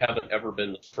probably haven't ever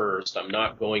been the first. I'm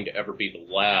not going to ever be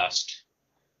the last.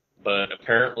 But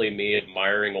apparently, me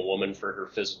admiring a woman for her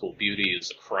physical beauty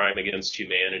is a crime against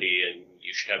humanity, and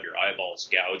you should have your eyeballs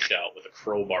gouged out with a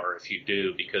crowbar if you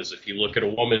do. Because if you look at a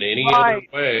woman any other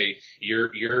way,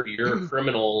 you're a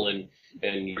criminal, and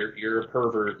you're a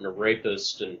pervert and a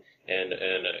rapist and an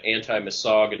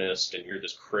anti-misogynist, and you're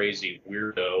this crazy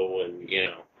weirdo. And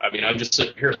I mean, I'm just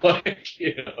sitting here like,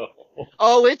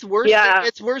 Oh, it's worse. Yeah.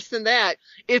 It's worse than that.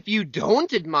 If you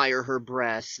don't admire her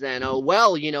breasts, then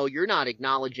you're not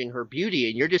acknowledging her beauty,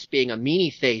 and you're just being a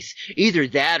meanie face. Either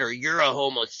that, or you're a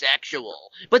homosexual.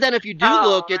 But then if you do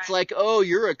look, it's like, oh,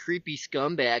 you're a creepy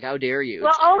scumbag. How dare you?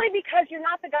 Well, only because you're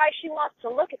not the guy she wants to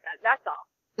look at. That's all.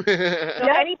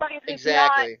 So anybody who's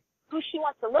not who she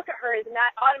wants to look at her is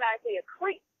not automatically a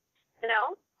creep.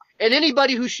 And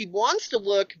anybody who she wants to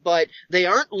look, but they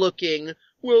aren't looking.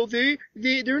 Well, they're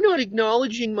not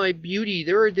acknowledging my beauty.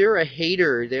 They're a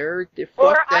hater. They're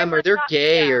fuck them, or they're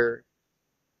gay, or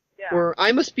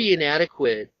I must be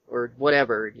inadequate, or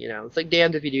whatever. It's like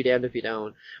damned if you do, damned if you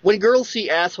don't. When girls see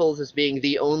assholes as being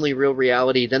the only real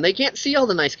reality, then they can't see all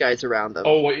the nice guys around them.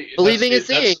 Oh, believing is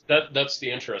seeing. That's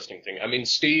the interesting thing. I mean,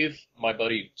 Steve, my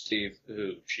buddy Steve,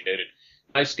 who she dated,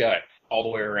 nice guy all the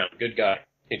way around, good guy.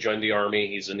 He joined the Army.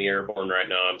 He's in the Airborne right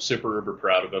now. I'm super uber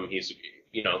proud of him. He's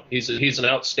an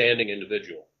outstanding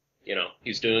individual.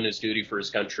 He's doing his duty for his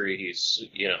country. He's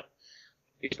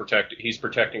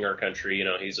protecting our country.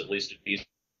 He's at least a decent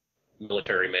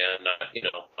military man, not,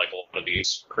 like a lot of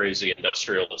these crazy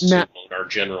industrialists among our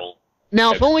general.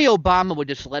 Now, if only Obama would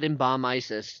just let him bomb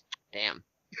ISIS. Damn.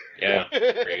 Yeah,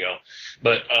 there you go.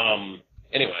 But,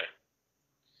 anyway.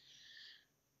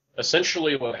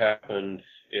 Essentially what happened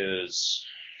is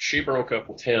she broke up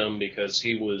with him because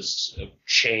he was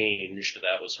changed.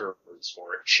 That was her words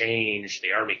for it. Changed.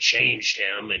 The Army changed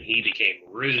him, and he became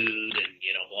rude, and,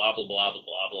 blah, blah, blah, blah,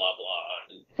 blah, blah, blah.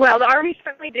 Well, the Army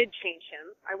certainly did change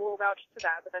him. I will vouch for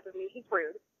that, but that doesn't mean he's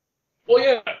rude. Well,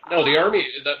 yeah. No, the Army,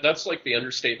 that's like the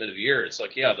understatement of the year. It's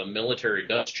like, yeah, the military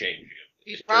does change you.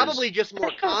 He's probably just more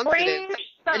confident.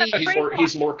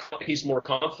 He's more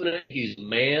confident. He's a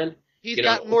man. He's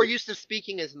got more used to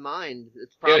speaking his mind.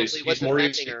 It's probably what's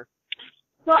affecting her.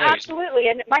 Well, absolutely.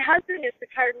 And my husband is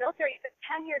retired military. He's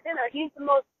 10 years in. He's the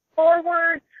most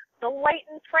forward,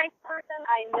 enlightened, frank person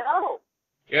I know.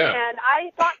 Yeah. And I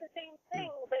thought the same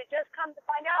thing, but it just comes to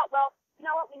find out, well, you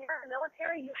know what, when you're in the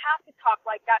military, you have to talk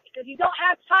like that because you don't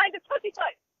have time to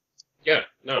pussyfoot. Yeah,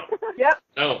 no. Yep.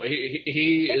 No,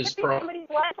 he is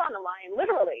somebody's life on the line,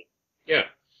 literally. Yeah.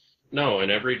 No,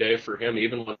 and every day for him,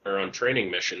 even when they're on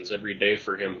training missions, every day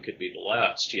for him could be the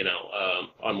last.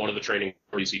 On one of the training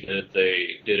parties he did,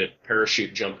 they did a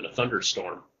parachute jump in a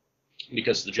thunderstorm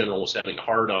because the general was having a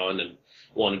hard-on and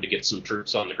wanted to get some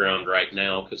troops on the ground right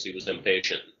now because he was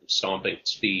impatient, stomping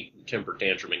his feet and temper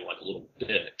tantruming like a little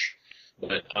bitch.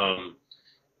 But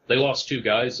they lost 2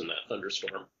 guys in that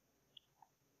thunderstorm.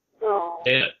 Oh.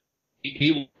 Dead.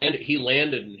 He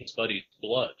landed in his buddy's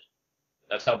blood.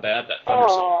 That's how bad that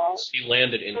thunderstorm was. He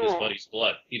landed in his buddy's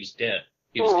blood. He was dead.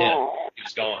 He was dead. He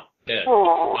was gone. Dead.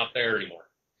 Not there anymore.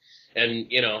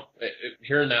 And,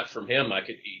 hearing that from him, I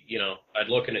could, I'd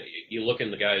look in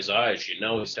the guy's eyes, he's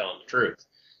telling the truth.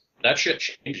 That shit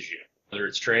changes you. Whether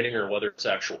it's training or whether it's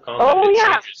actual combat. Oh,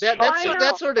 yeah.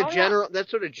 That sort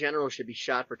of general should be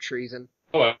shot for treason.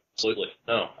 Oh, absolutely.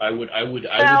 No, I would do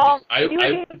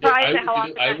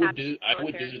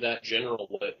to that general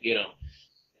what,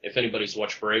 if anybody's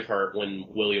watched Braveheart, when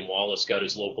William Wallace got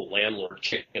his local landlord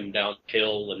kicking him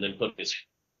downhill and then putting his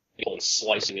and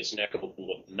slicing his neck open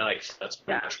with a knife. That's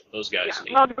pretty much what those guys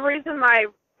need. Well, the reason my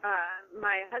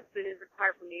husband is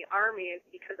retired from the Army is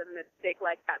because of a mistake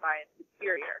like that by a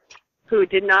superior who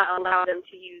did not allow them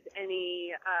to use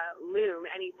any loom,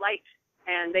 any light,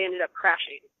 and they ended up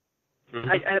crashing.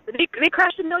 Mm-hmm. They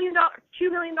crashed $2 million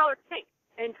tank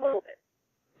and totaled it.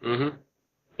 Mm-hmm.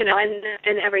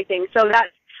 And everything. So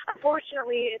that's,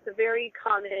 unfortunately, it's a very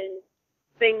common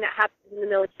thing that happens in the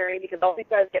military because all these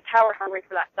guys get power hungry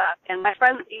for that stuff. And my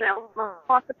friend,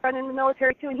 lost a friend in the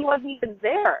military too, and he wasn't even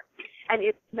there. And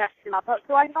it messed him up.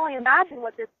 So I can only imagine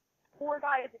what this poor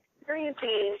guy is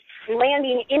experiencing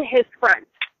landing in his front.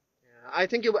 Yeah, I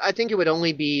think it would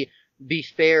only be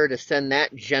fair to send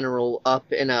that general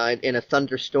up in a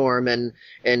thunderstorm and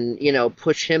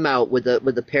push him out with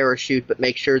a parachute, but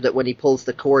make sure that when he pulls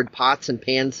the cord, pots and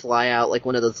pans fly out like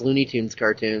one of those Looney Tunes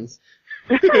cartoons.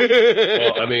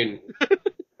 Well, I mean,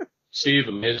 Steve,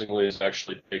 amazingly, is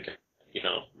actually taken,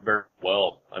 very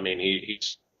well. I mean,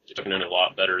 he's taken it a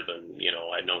lot better than,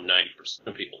 I know 90%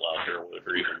 of people out there would,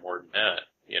 or even more than that.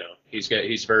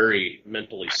 He's very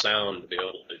mentally sound to be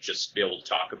able to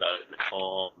talk about it in a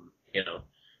calm,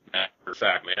 matter of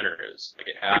fact manner. Is like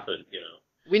it happened,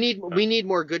 We need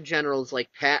more good generals like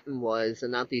Patton was,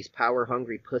 and not these power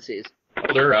hungry pussies.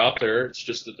 Well, they're out there. It's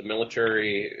just that the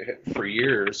military, for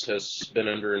years, has been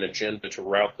under an agenda to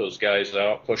rout those guys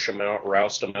out, push them out,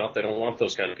 roust them out. They don't want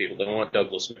those kind of people. They don't want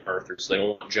Douglas MacArthur's. They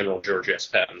don't want General George S.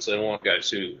 Pattons. They don't want guys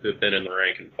who've been in the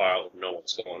rank and file and know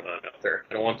what's going on out there.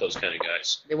 They don't want those kind of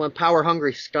guys. They want power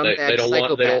hungry scumbag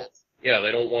psychopaths.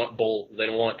 They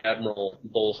don't want Admiral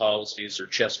Bull Halseys or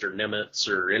Chester Nimitz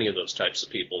or any of those types of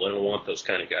people. They don't want those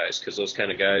kind of guys, because those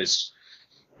kind of guys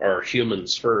are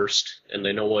humans first, and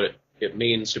they know what it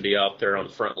means to be out there on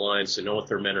the front lines. They know what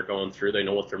their men are going through. They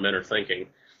know what their men are thinking,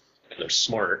 and they're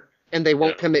smart. And they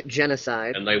won't commit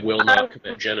genocide. And they will not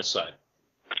commit genocide.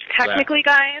 Technically,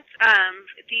 guys,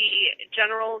 the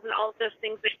generals and all of those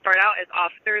things, they start out as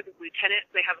officers, as lieutenants.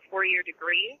 They have a 4-year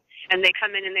degree, and they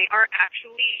come in and they aren't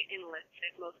actually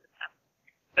enlisted, most of them.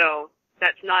 So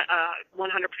that's not 100%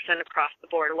 across the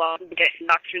board. A lot of them get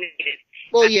indoctrinated.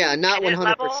 Well, yeah, not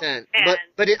 100%.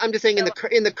 But I'm just saying, in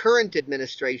the current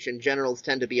administration, generals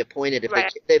tend to be appointed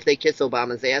if they kiss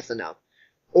Obama's ass enough,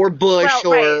 or Bush,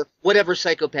 or whatever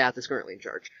psychopath is currently in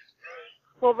charge.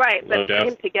 Well, right, but for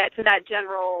him to get to that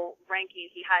general ranking,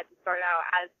 he had to start out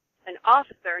as an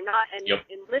officer, not an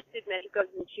enlisted man who goes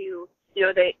into,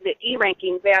 the E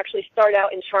rankings. They actually start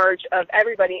out in charge of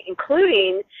everybody,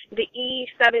 including the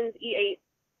E7s, E8s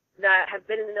that have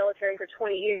been in the military for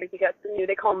 20 years. You got some new,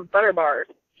 they call them butter bars.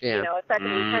 Yeah. A second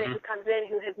lieutenant who comes in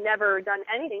who has never done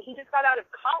anything. He just got out of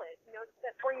college,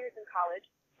 spent 4 years in college,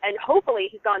 and hopefully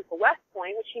he's gone to West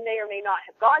Point, which he may or may not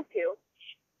have gone to.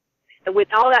 And with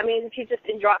all that means, he's just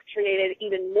indoctrinated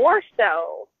even more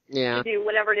so to do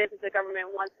whatever it is that the government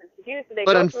wants them to do. So they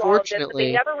go through all of this, but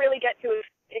they never really get to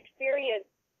experience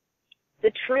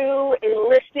the true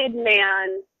enlisted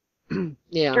man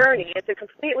journey. It's a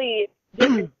completely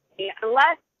different thing,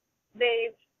 unless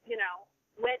they've,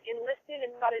 went enlisted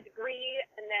and got a degree,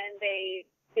 and then they,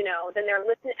 then their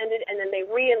enlistment ended, and then they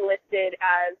re-enlisted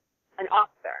as an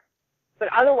officer. But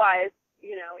otherwise,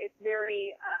 it's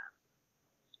very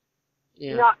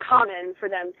not common for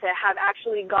them to have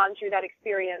actually gone through that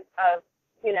experience of,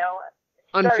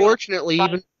 Unfortunately,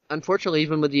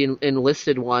 even with the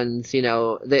enlisted ones,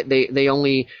 they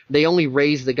only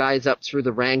raise the guys up through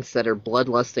the ranks that are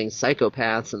bloodlusting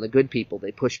psychopaths, and the good people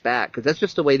they push back, because that's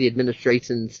just the way the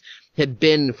administrations have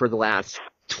been for the last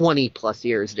 20 plus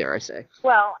years, dare I say.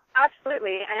 Well,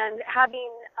 absolutely, and having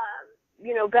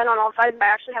been on all sides, I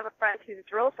actually have a friend who's a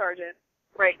drill sergeant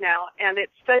right now, and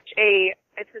it's such an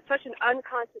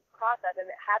unconscious process as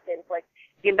it happens. Like,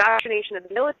 the indoctrination of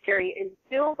the military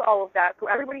instills all of that, so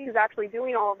everybody who's actually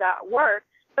doing all of that work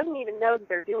doesn't even know that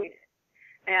they're doing it.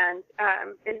 And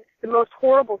it's the most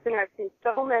horrible thing. I've seen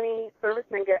so many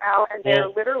servicemen get out, and they're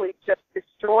literally just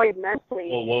destroyed mentally.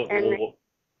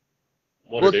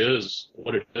 What it is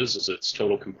it's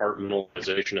total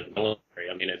compartmentalization of the military.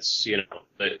 I mean, it's,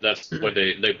 that's the way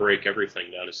they break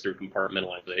everything down, is through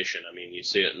compartmentalization. I mean, you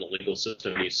see it in the legal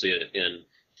system, you see it in,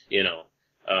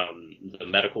 the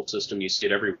medical system, you see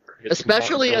it everywhere. It's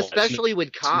especially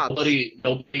with cops. Nobody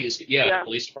is,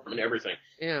 police department, everything.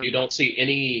 Yeah. You don't see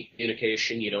any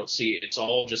communication, it's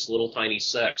all just little tiny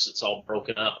sects. It's all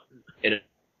broken up and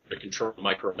controlled,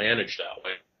 micromanaged that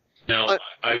way. Now,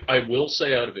 I will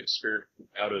say, out of experience,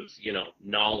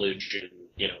 knowledge and,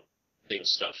 seeing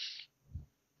stuff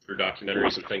through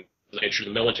documentaries and things of the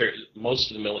nature,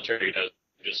 most of the military does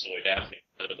just the way Daphne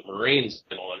does, but the Marines,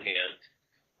 on one hand,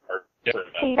 are different.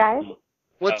 Hey, guys.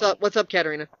 What's up,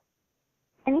 Katerina?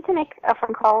 I need to make a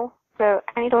phone call, so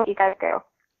I need to let you guys go.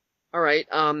 All right.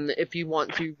 If you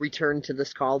want to return to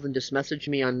this call, then just message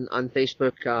me on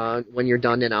Facebook when you're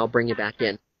done, and I'll bring you back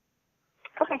in.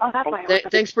 Okay. Oh, that's fine.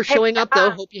 Thanks for showing up,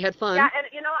 though. Hope you had fun. Yeah, and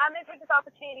I'm gonna take this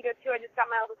opportunity to go too. I just got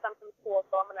my oldest son from school,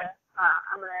 so I'm gonna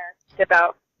dip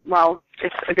out. Well,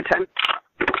 it's a good time.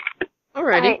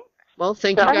 Alrighty. Right. Well,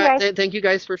 thank you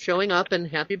guys for showing up, and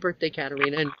happy birthday,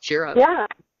 Katerina, and cheer up. Yeah.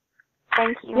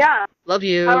 Thank you. Yeah. Love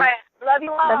you. All right. Love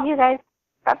you all. Love you guys.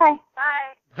 Bye bye.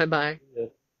 Bye. Bye. Yeah.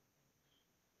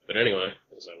 But anyway,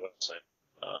 as I was saying,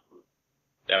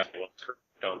 Daphne was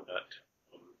correct on that,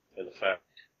 in the fact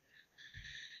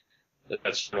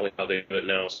that's really how they do it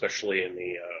now, especially in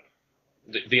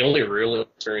the only real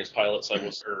experienced pilots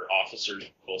or officers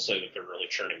will say that they're really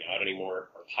churning out anymore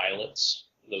are pilots.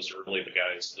 Those are really the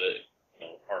guys that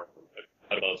are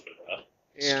above the rest.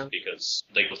 Yeah. because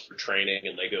they go through training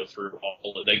and they go through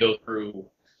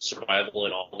survival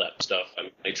and all that stuff. I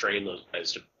mean, they train those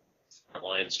guys to front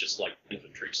lines just like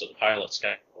infantry, so the pilots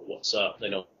kind of know what's up. They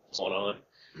know what's going on.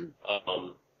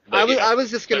 I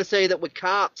was just going to say that with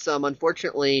cops,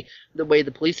 unfortunately, the way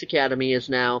the police academy is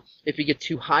now, if you get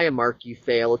too high a mark, you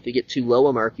fail. If you get too low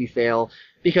a mark, you fail.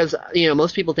 Because,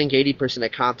 most people think 80%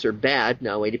 of cops are bad.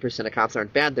 No, 80% of cops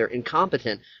aren't bad. They're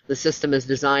incompetent. The system is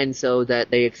designed so that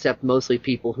they accept mostly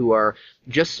people who are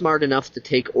just smart enough to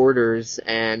take orders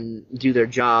and do their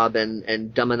job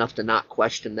and dumb enough to not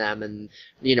question them. And,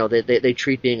 they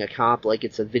treat being a cop like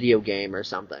it's a video game or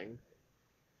something.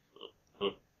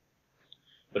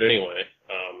 But anyway,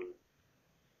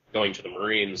 going to the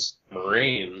Marines, on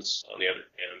the other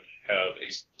hand, have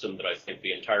a system that I think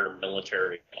the entire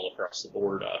military all across the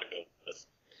board ought to go with.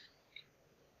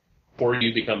 Before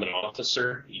you become an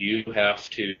officer, you have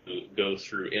to go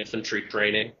through infantry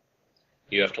training.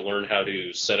 You have to learn how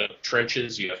to set up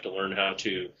trenches. You have to learn how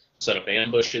to set up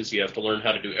ambushes. You have to learn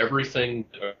how to do everything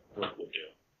that a clerk would do.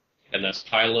 And that's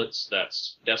pilots,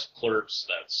 that's desk clerks,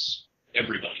 that's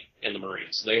everybody in the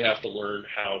Marines. They have to learn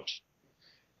how to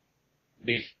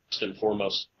be first and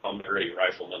foremost combat-ready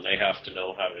riflemen. They have to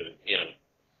know how to,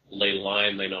 lay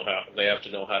line. They have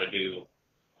to know how to do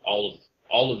all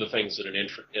of the things that an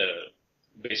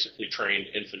basically trained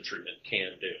infantryman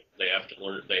can do. They have to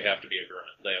learn. They have to be a grunt.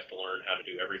 They have to learn how to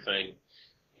do everything.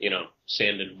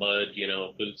 Sand and mud.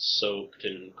 Boots soaked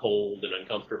and cold and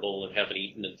uncomfortable and haven't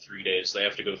eaten in 3 days. They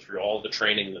have to go through all the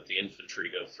training that the infantry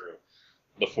go through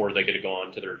before they get to go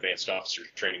on to their advanced officer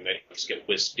training. They just get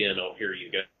whisked in. Oh, here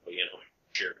you go.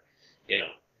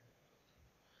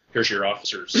 Here's your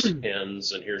officer's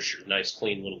pins, and here's your nice,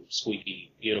 clean little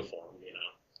squeaky uniform.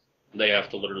 They have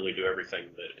to literally do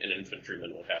everything that an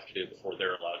infantryman would have to do before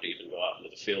they're allowed to even go out into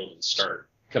the field and start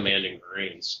commanding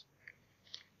Marines.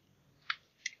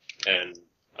 And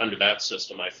under that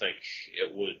system, I think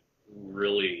it would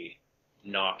really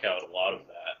knock out a lot of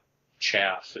that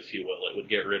chaff, if you will. It would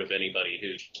get rid of anybody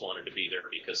who just wanted to be there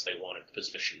because they wanted the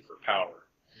position for power.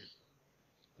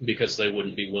 Because they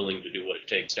wouldn't be willing to do what it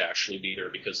takes to actually be there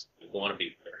because they want to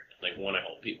be there, and they want to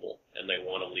help people, and they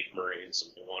want to lead Marines,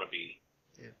 and they want to be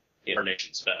our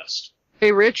nation's best.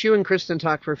 Hey, Rich, you and Kristen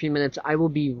talk for a few minutes. I will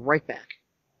be right back.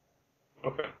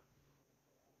 Okay.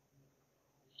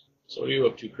 So what are you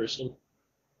up to, Kristen?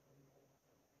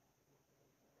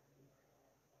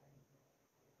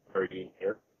 Are you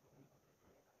here?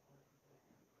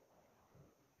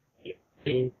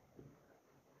 Yeah.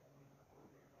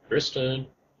 Kristen?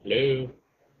 Hello?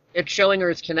 It's showing her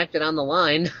it's connected on the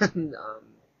line. Okay.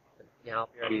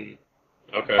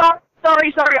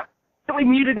 Sorry. We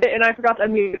muted it and I forgot to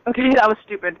unmute. Okay, that was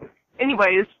stupid.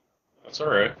 Anyways. That's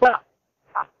alright. What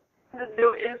I'm going to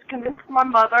do is convince my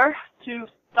mother to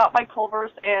stop by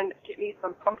Culver's and get me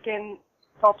some pumpkin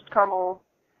salted caramel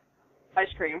ice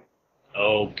cream.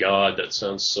 Oh god, that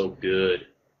sounds so good.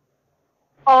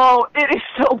 Oh, it is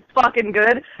so fucking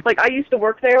good. Like, I used to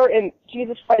work there, and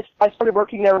Jesus Christ, I started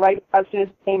working there right as soon as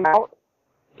it came out.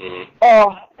 Mm-hmm.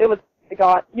 Oh, it was, my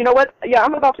God. You know what? Yeah,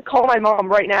 I'm about to call my mom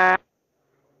right now.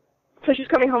 So she's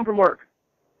coming home from work.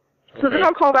 So then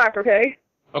I'll call back, okay?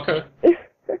 Okay.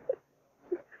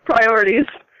 Priorities.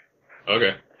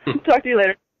 Okay. Talk to you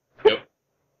later. Yep.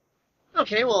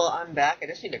 Okay, well, I'm back. I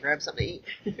just need to grab something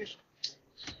to eat.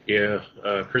 Yeah,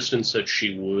 Kristen said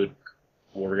she would.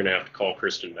 We're going to have to call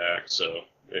Kristen back, so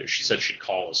she said she'd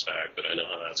call us back, but I know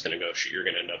how that's going to go. You're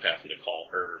going to end up having to call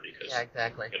her because yeah,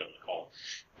 exactly. you get on the call.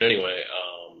 But anyway,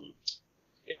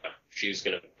 yeah, she's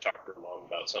going to talk to her mom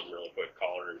about something really quick,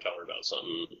 call her and tell her about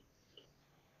something. And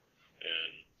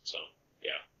so,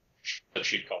 yeah, she said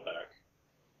she'd call back.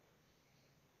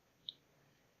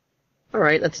 All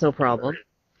right, that's no problem.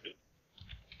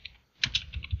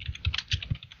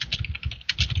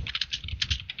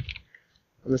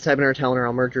 I'm just having her telling her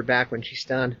I'll merge her back when she's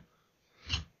done.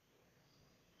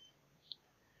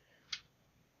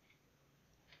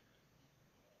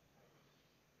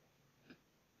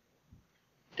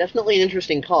 Definitely an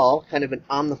interesting call, kind of an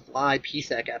on-the-fly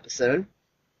PSEC episode.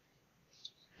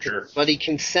 Sure. But he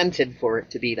consented for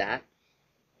it to be that.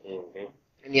 Mm-hmm.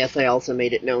 And yes, I also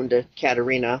made it known to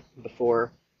Katerina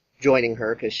before joining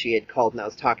her, because she had called and I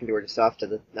was talking to her just off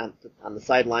to on the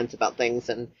sidelines about things,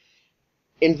 and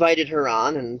invited her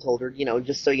on and told her,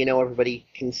 just so you know, everybody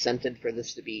consented for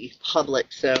this to be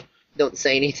public, so don't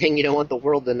say anything you don't want the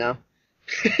world to know.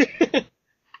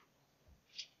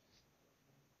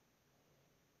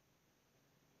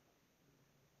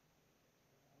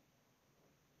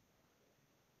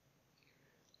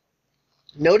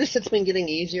 Notice it's been getting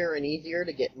easier and easier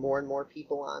to get more and more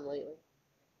people on lately?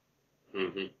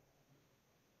 Mm-hmm.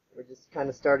 We're just kind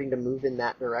of starting to move in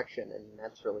that direction, and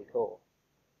that's really cool.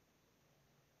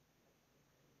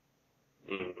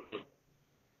 Mm-hmm.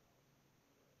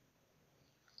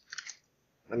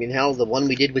 I mean, hell, the one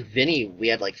we did with Vinny, we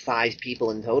had like 5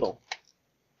 people in total.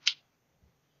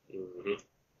 Mm-hmm.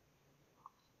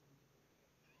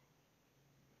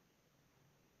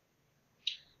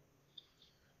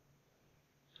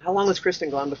 How long was Kristen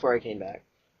gone before I came back?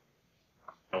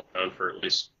 Gone for at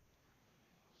least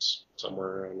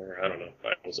somewhere around there. I don't know.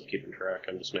 I wasn't keeping track.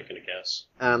 I'm just making a guess.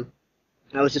 I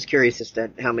was just curious as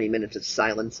to how many minutes of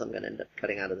silence I'm going to end up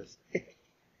cutting out of this.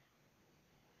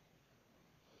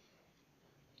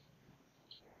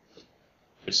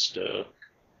 Just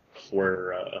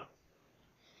where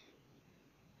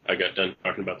I got done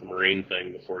talking about the Marine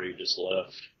thing before you just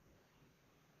left.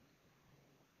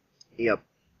 Yep.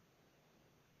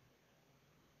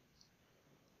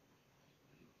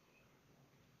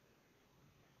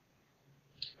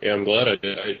 Yeah, I'm glad I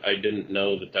didn't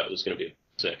know that was going to be a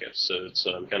PSEC episode,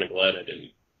 so I'm kind of glad I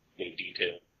didn't any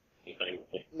detail anything.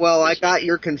 Well, I got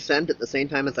your consent at the same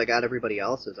time as I got everybody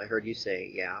else's. I heard you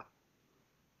say, yeah.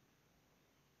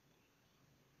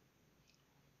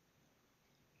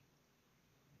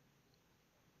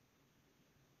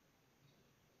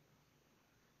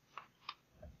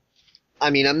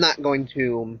 I mean, I'm not going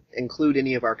to include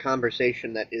any of our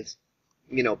conversation that is,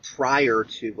 prior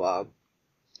to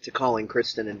calling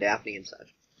Kristen and Daphne and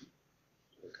such.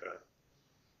 Okay.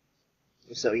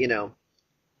 So,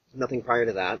 nothing prior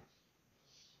to that.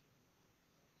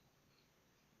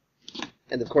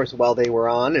 And of course, while they were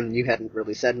on, and you hadn't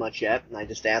really said much yet, and I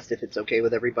just asked if it's okay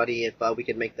with everybody if we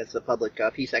could make this a public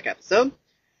PSEC episode,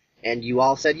 and you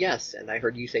all said yes, and I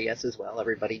heard you say yes as well.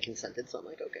 Everybody consented, so I'm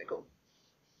like, okay, cool.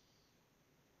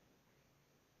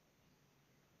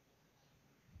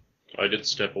 I did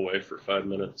step away for 5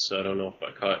 minutes. I don't know if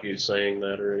I caught you saying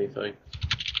that or anything.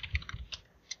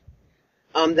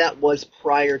 That was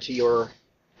prior to your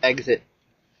exit.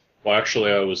 Well,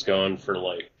 actually, I was gone for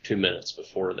like 2 minutes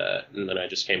before that, and then I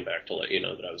just came back to let you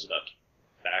know that I was about to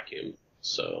vacuum.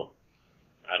 So,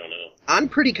 I don't know. I'm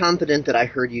pretty confident that I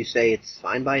heard you say it's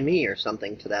fine by me or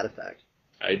something to that effect.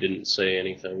 I didn't say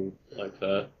anything like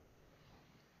that.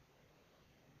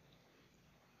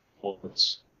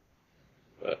 Once.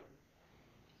 But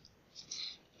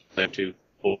I have to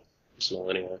personal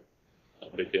anyway.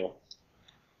 Not a big deal.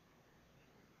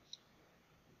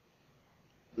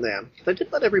 Yeah, I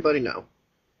did let everybody know.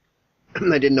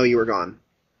 I didn't know you were gone.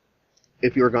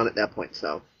 If you were gone at that point,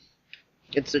 so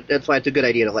that's why it's a good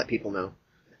idea to let people know.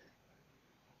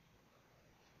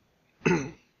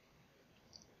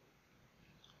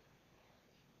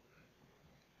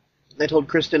 I told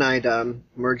Kristen I'd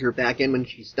merge her back in when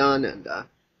she's done, and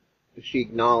she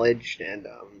acknowledged, and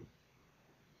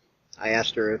I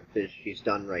asked her if she's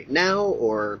done right now,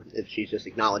 or if she's just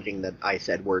acknowledging that I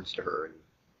said words to her, and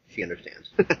she understands.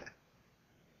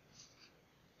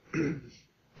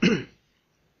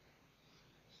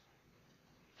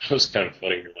 That was kind of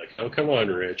funny. You're like, oh, come on,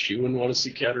 Rich. You wouldn't want to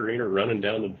see Katerina running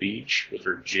down the beach with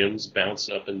her gyms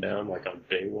bouncing up and down like on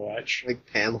Baywatch? Like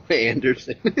Pamela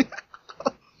Anderson.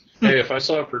 Hey, if I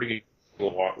saw a pretty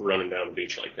girl running down the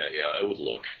beach like that, yeah, I would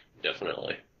look,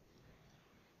 definitely.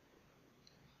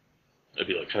 I'd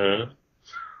be like, huh?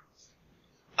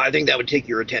 I think that would take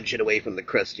your attention away from the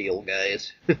crusty old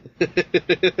guys.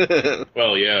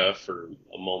 Well, yeah, for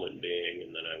a moment being,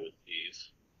 and then I would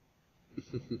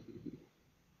leave.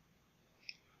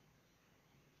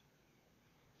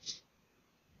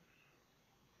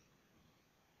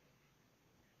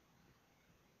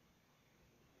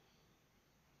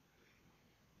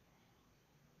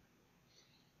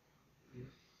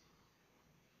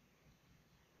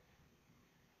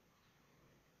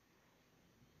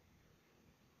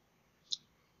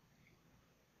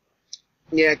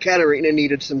 Yeah, Katerina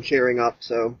needed some cheering up,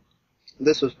 so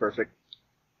this was perfect.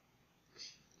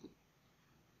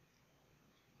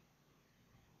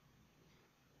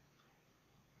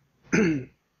 And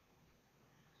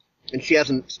she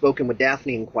hasn't spoken with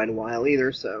Daphne in quite a while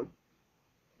either, so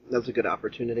that was a good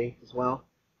opportunity as well.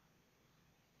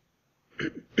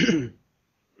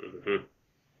 Mm-hmm.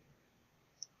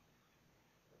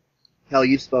 Hell,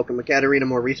 you've spoken with Katerina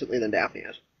more recently than Daphne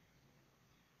has.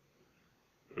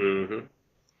 Mm-hmm.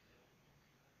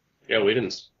 Yeah, we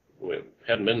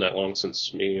hadn't been that long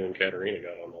since me and Katerina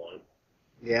got on the line.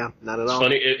 Yeah, not at all.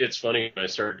 Funny. It's funny. I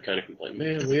started kind of complaining,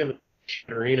 man, we haven't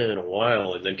Katerina in a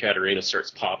while, and then Katerina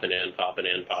starts popping in, popping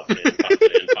in, popping in, popping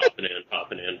in, popping in,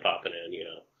 popping in, popping in. You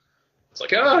know, it's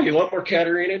like, oh, you want more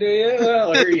Katerina, do you?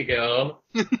 Well, here you go.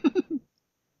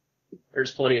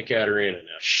 There's plenty of Katerina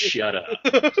now. Shut up.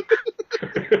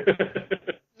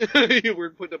 You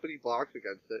weren't putting up any blocks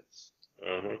against it.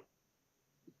 Uh-huh.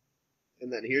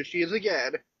 And then here she is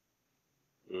again.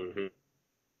 Mm-hmm.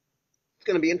 It's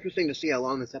going to be interesting to see how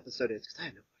long this episode is, because I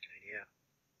have no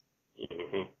fucking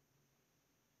idea. Mm-hmm.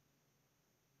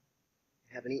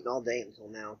 I haven't eaten all day until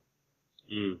now.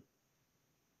 Mm.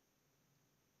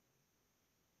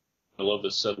 I love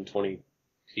this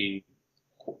 720p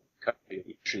copy of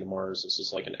Mission to Mars. This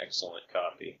is like an excellent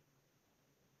copy.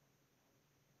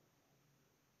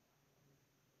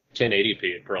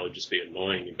 1080p would probably just be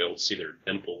annoying. You'd be able to see their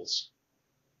dimples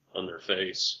on their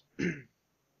face.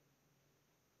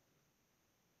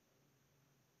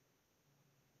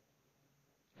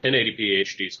 1080p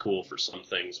HD is cool for some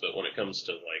things, but when it comes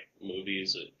to like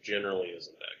movies, it generally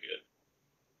isn't that good.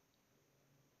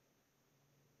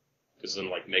 Because then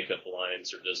like makeup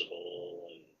lines are visible,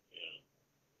 and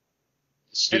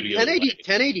studio.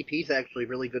 1080p is actually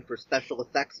really good for special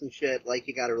effects and shit. Like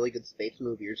you got a really good space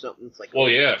movie or something. It's like, well,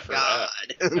 yeah, for God.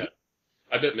 that. Yeah.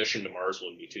 I bet Mission to Mars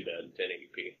wouldn't be too bad in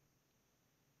 1080p.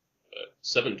 But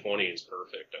 720 is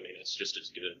perfect. I mean, it's just as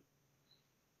good.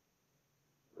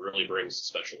 It really brings the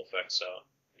special effects out.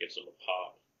 Gives them a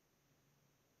pop.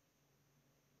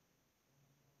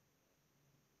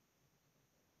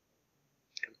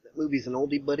 That movie's an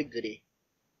oldie but a goodie.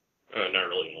 Not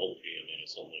really an oldie. I mean,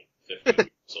 it's only 50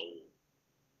 years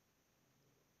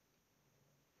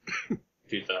old.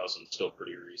 2000, still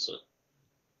pretty recent.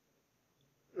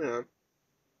 Yeah.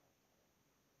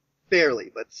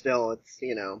 Barely, but still, it's,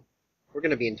 we're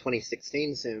gonna be in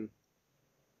 2016 soon.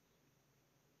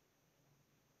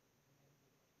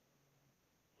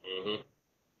 Mm-hmm.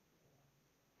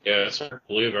 Yeah, it's hard to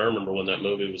believe. I remember when that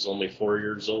movie was only 4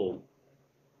 years old.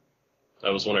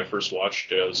 That was when I first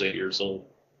watched it. I was 8 years old.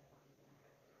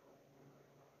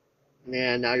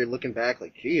 Yeah, now you're looking back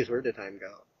like, geez, where did time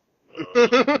go?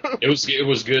 It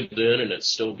was good then, and it's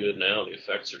still good now. The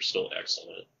effects are still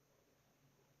excellent.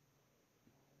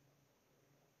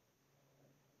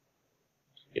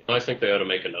 I think they ought to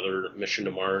make another Mission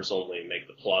to Mars, only make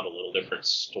the plot a little different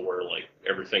to where, like,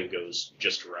 everything goes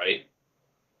just right.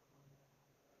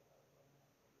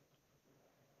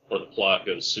 Or the plot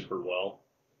goes super well.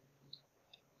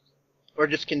 Or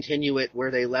just continue it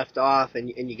where they left off, and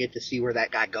you get to see where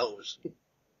that guy goes.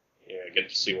 Yeah, I get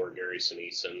to see where Gary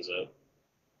Sinise ends up.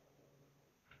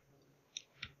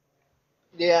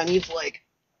 Yeah, and he's like,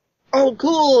 oh,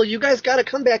 cool, you guys gotta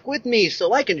come back with me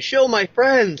so I can show my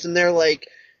friends. And they're like,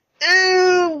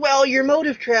 well, your mode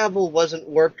of travel wasn't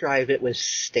warp drive, it was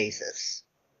stasis.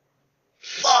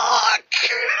 Fuck!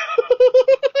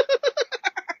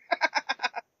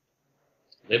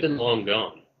 They've been long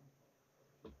gone.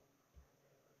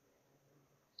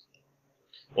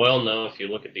 Well, no, if you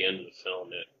look at the end of the film,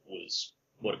 it was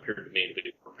what appeared to me to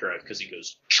be warp drive, because he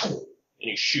goes, and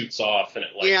he shoots off, and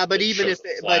it like yeah, but even if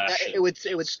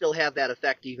it would still have that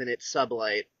effect even at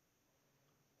sublight,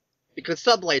 because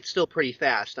sublight's still pretty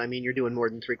fast. I mean, you're doing more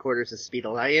than 3/4 the speed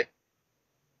of light.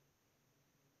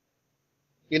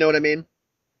 You know what I mean?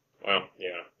 Well,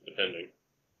 yeah, depending.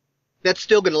 That's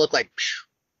still going to look like. Psh.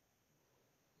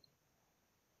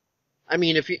 I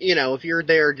mean, if if you're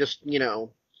there just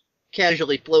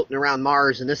casually floating around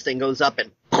Mars and this thing goes up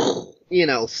and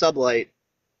sublight.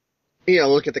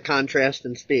 Look at the contrast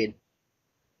and speed.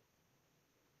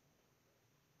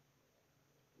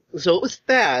 So it was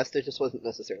fast, it just wasn't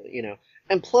necessarily,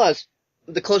 And plus,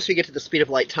 the closer you get to the speed of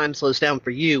light, time slows down for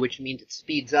you, which means it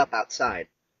speeds up outside.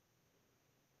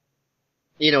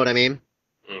 You know what I mean?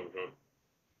 Mm-hmm.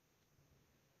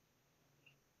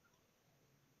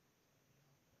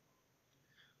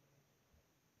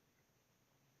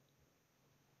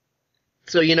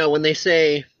 So, when they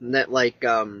say that, like,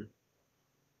 a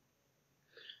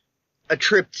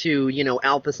trip to,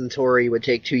 Alpha Centauri would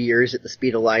take 2 years at the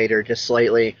speed of light or just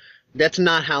slightly, that's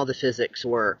not how the physics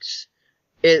works.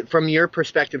 From your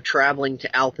perspective, traveling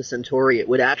to Alpha Centauri, it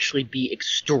would actually be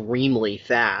extremely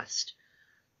fast.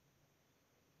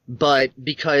 But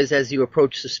because as you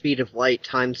approach the speed of light,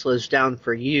 time slows down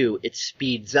for you, it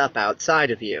speeds up outside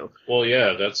of you. Well,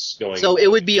 yeah, that's going... So it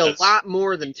would be a lot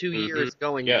more than 2 years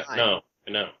going by. Yeah,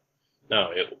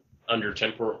 no. Under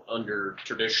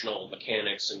traditional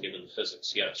mechanics and given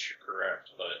physics, yes, you're correct.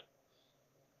 But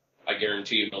I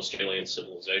guarantee you most alien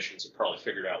civilizations have probably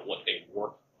figured out what a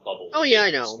warp bubble is. Oh, yeah,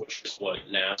 I know. Which is what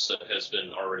NASA has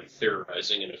been already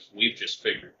theorizing, and if we've just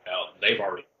figured it out, they've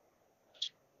already...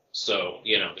 So,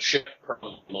 the ship,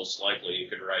 most likely, you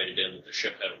could write it in that the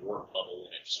ship had a warp bubble,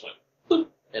 and it just went, boop,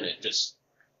 and it just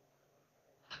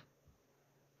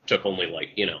took only, like,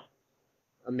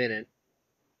 a minute.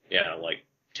 Yeah, like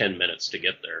 10 minutes to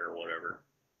get there or whatever.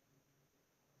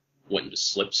 Went into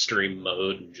slipstream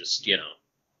mode and just, you know.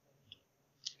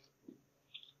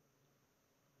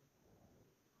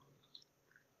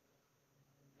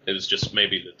 It was just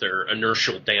maybe that their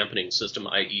inertial dampening system,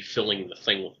 i.e. filling the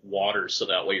thing with water, so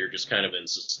that way you're just kind of in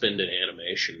suspended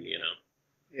animation, you know.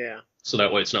 Yeah. So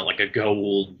that way it's not like a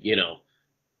gold, you know,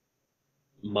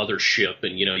 mothership,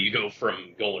 and, you know, you go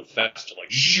from going fast to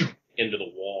like, into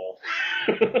the wall.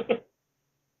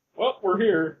 Well, we're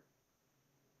here.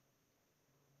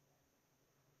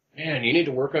 Man, you need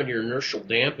to work on your inertial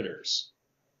dampeners.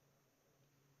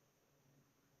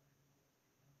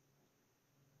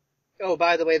 Oh,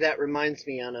 by the way, that reminds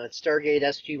me, on a Stargate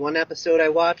SG-1 episode I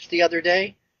watched the other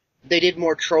day, they did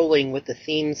more trolling with the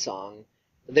theme song.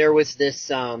 There was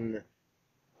this,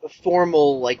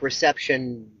 formal, like,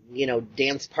 reception, you know,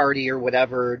 dance party or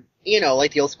whatever, you know,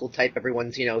 like the old school type,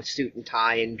 everyone's, you know, suit and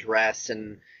tie and dress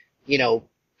and, you know,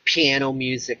 piano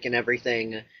music and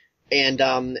everything.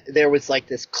 And, there was, like,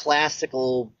 this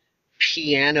classical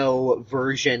piano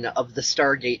version of the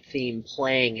Stargate theme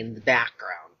playing in the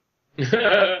background.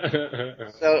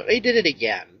 So they did it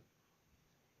again.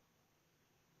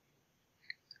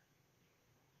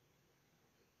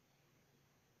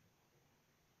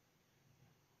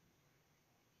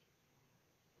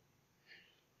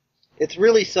 It's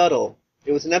really subtle.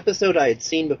 It was an episode I had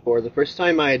seen before. The first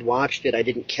time I had watched it, I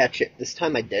didn't catch it. This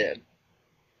time I did.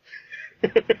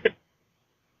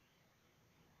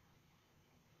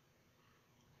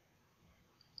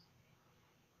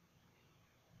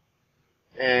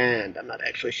 And I'm not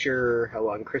actually sure how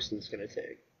long Kristen's going to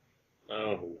take.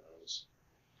 Oh, who knows?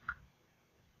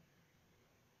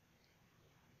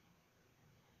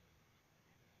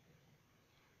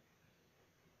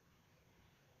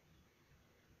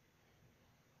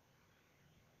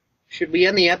 Should we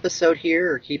end the episode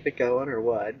here or keep it going or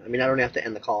what? I mean, I don't have to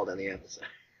end the call to end the episode.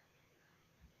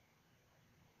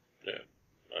 Yeah,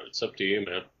 it's up to you,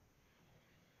 man.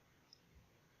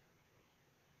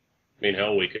 I mean,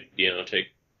 hell, we could, you know, take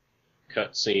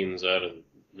cut scenes out of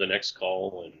the next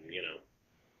call and, you know,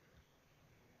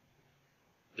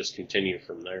 just continue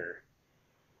from there.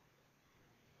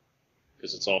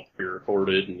 Because it's all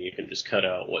pre-recorded and you can just cut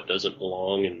out what doesn't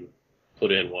belong and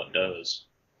put in what does.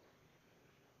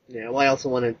 Yeah, well, I also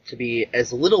want it to be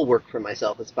as little work for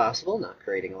myself as possible, not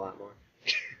creating a lot more.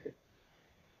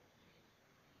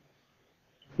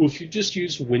 Well, if you just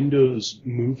use Windows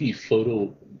Movie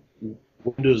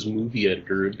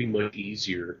Editor, it'd be much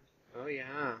easier. Oh,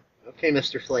 yeah. Okay,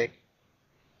 Mr. Flake.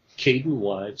 Caden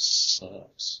Live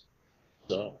sucks.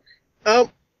 Suck.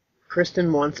 Oh,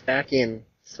 Kristen wants back in,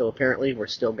 so apparently we're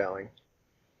still going.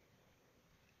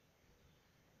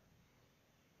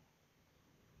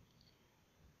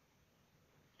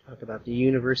 Talk about the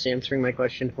universe answering my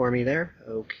question for me there.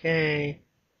 Okay.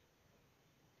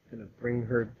 Gonna bring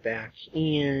her back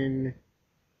in.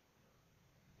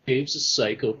 Dave's a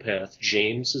psychopath,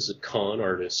 James is a con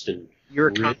artist, and You're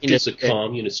a Rick communist is a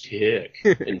communist hick,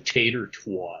 and tater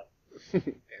twat.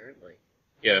 Apparently.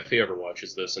 Yeah, if he ever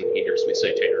watches this and he hears me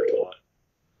say tater twat.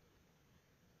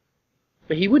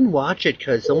 But he wouldn't watch it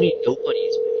because only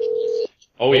nobody's watching.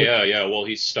 Oh, yeah, well,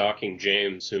 he's stalking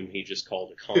James, whom he just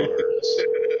called a con artist.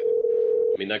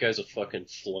 I mean, that guy's a fucking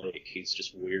flake. He's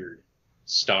just weird.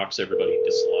 Stalks everybody he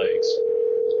dislikes.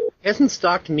 He hasn't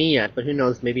stalked me yet, but who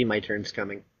knows, maybe my turn's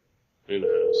coming. Who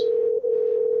knows?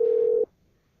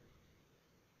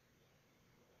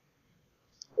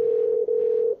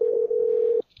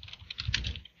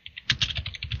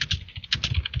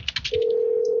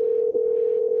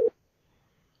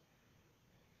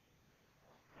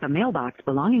 The mailbox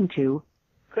belonging to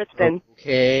Kristen.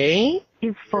 Okay.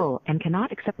 is full and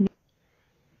cannot accept.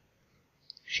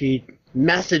 She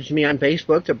messaged me on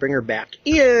Facebook to bring her back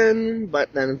in,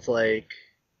 but then it's like...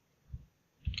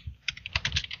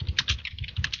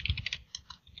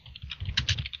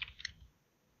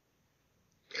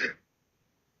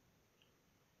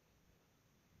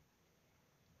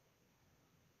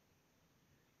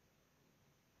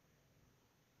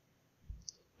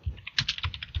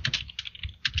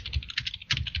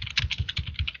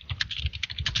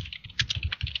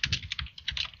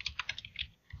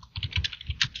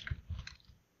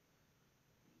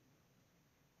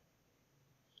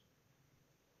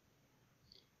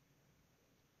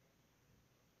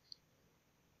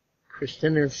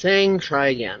 Kristen is saying, try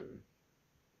again.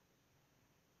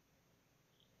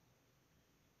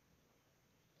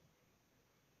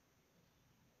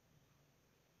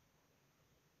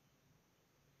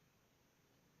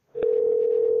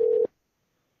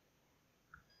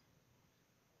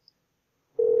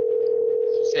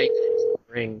 She's saying that it's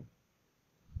ring.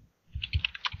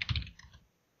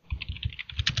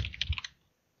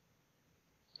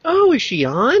 Oh, is she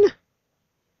on?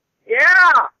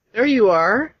 Yeah! There you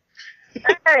are.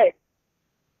 Hey!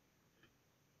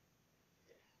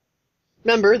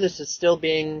 Remember, this is still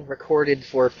being recorded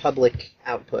for public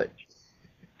output.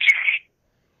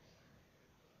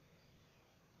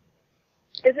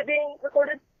 Is it being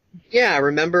recorded? Yeah,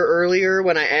 remember earlier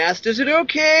when I asked, is it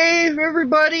okay for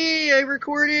everybody? I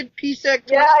recorded PSEC.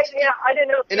 Yeah, I didn't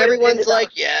know. And everyone's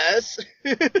like, yes.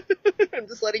 I'm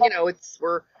just letting you know,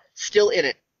 we're still in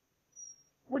it.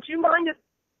 Would you mind if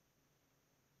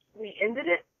we ended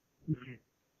it?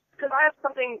 Because I have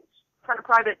something kind of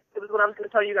private. It was what I was going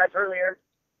to tell you guys earlier.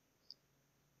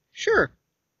 Sure.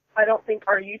 I don't think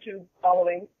our YouTube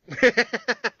following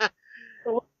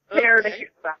will care to hear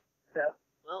about it.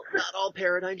 Well, not all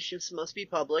paradigm shifts must be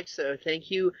public, so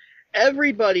thank you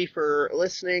everybody for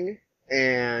listening,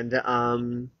 and,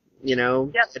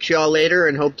 catch you all later,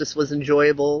 and hope this was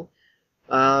enjoyable,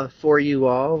 for you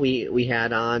all. We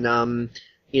had on,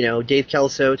 Dave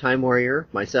Kelso, Time Warrior,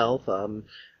 myself,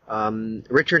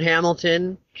 Richard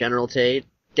Hamilton, GeneralTate,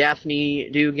 Daphne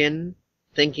Dugan,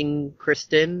 Thinking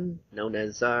Kristen, known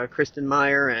as, Kristen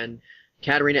Meyer, and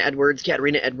Katerina Edwards,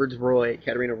 Katerina Roy,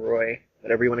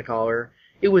 whatever you want to call her.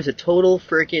 It was a total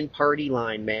frickin' party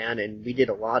line, man, and we did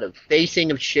a lot of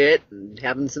facing of shit and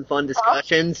having some fun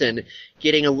discussions and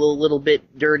getting a little bit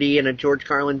dirty in a George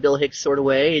Carlin, Bill Hicks sort of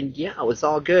way, and yeah, it was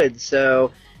all good.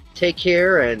 So take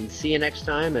care and see you next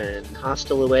time, and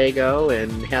hasta luego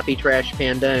and happy Trash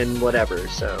Panda and whatever.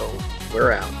 So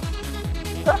we're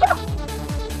out.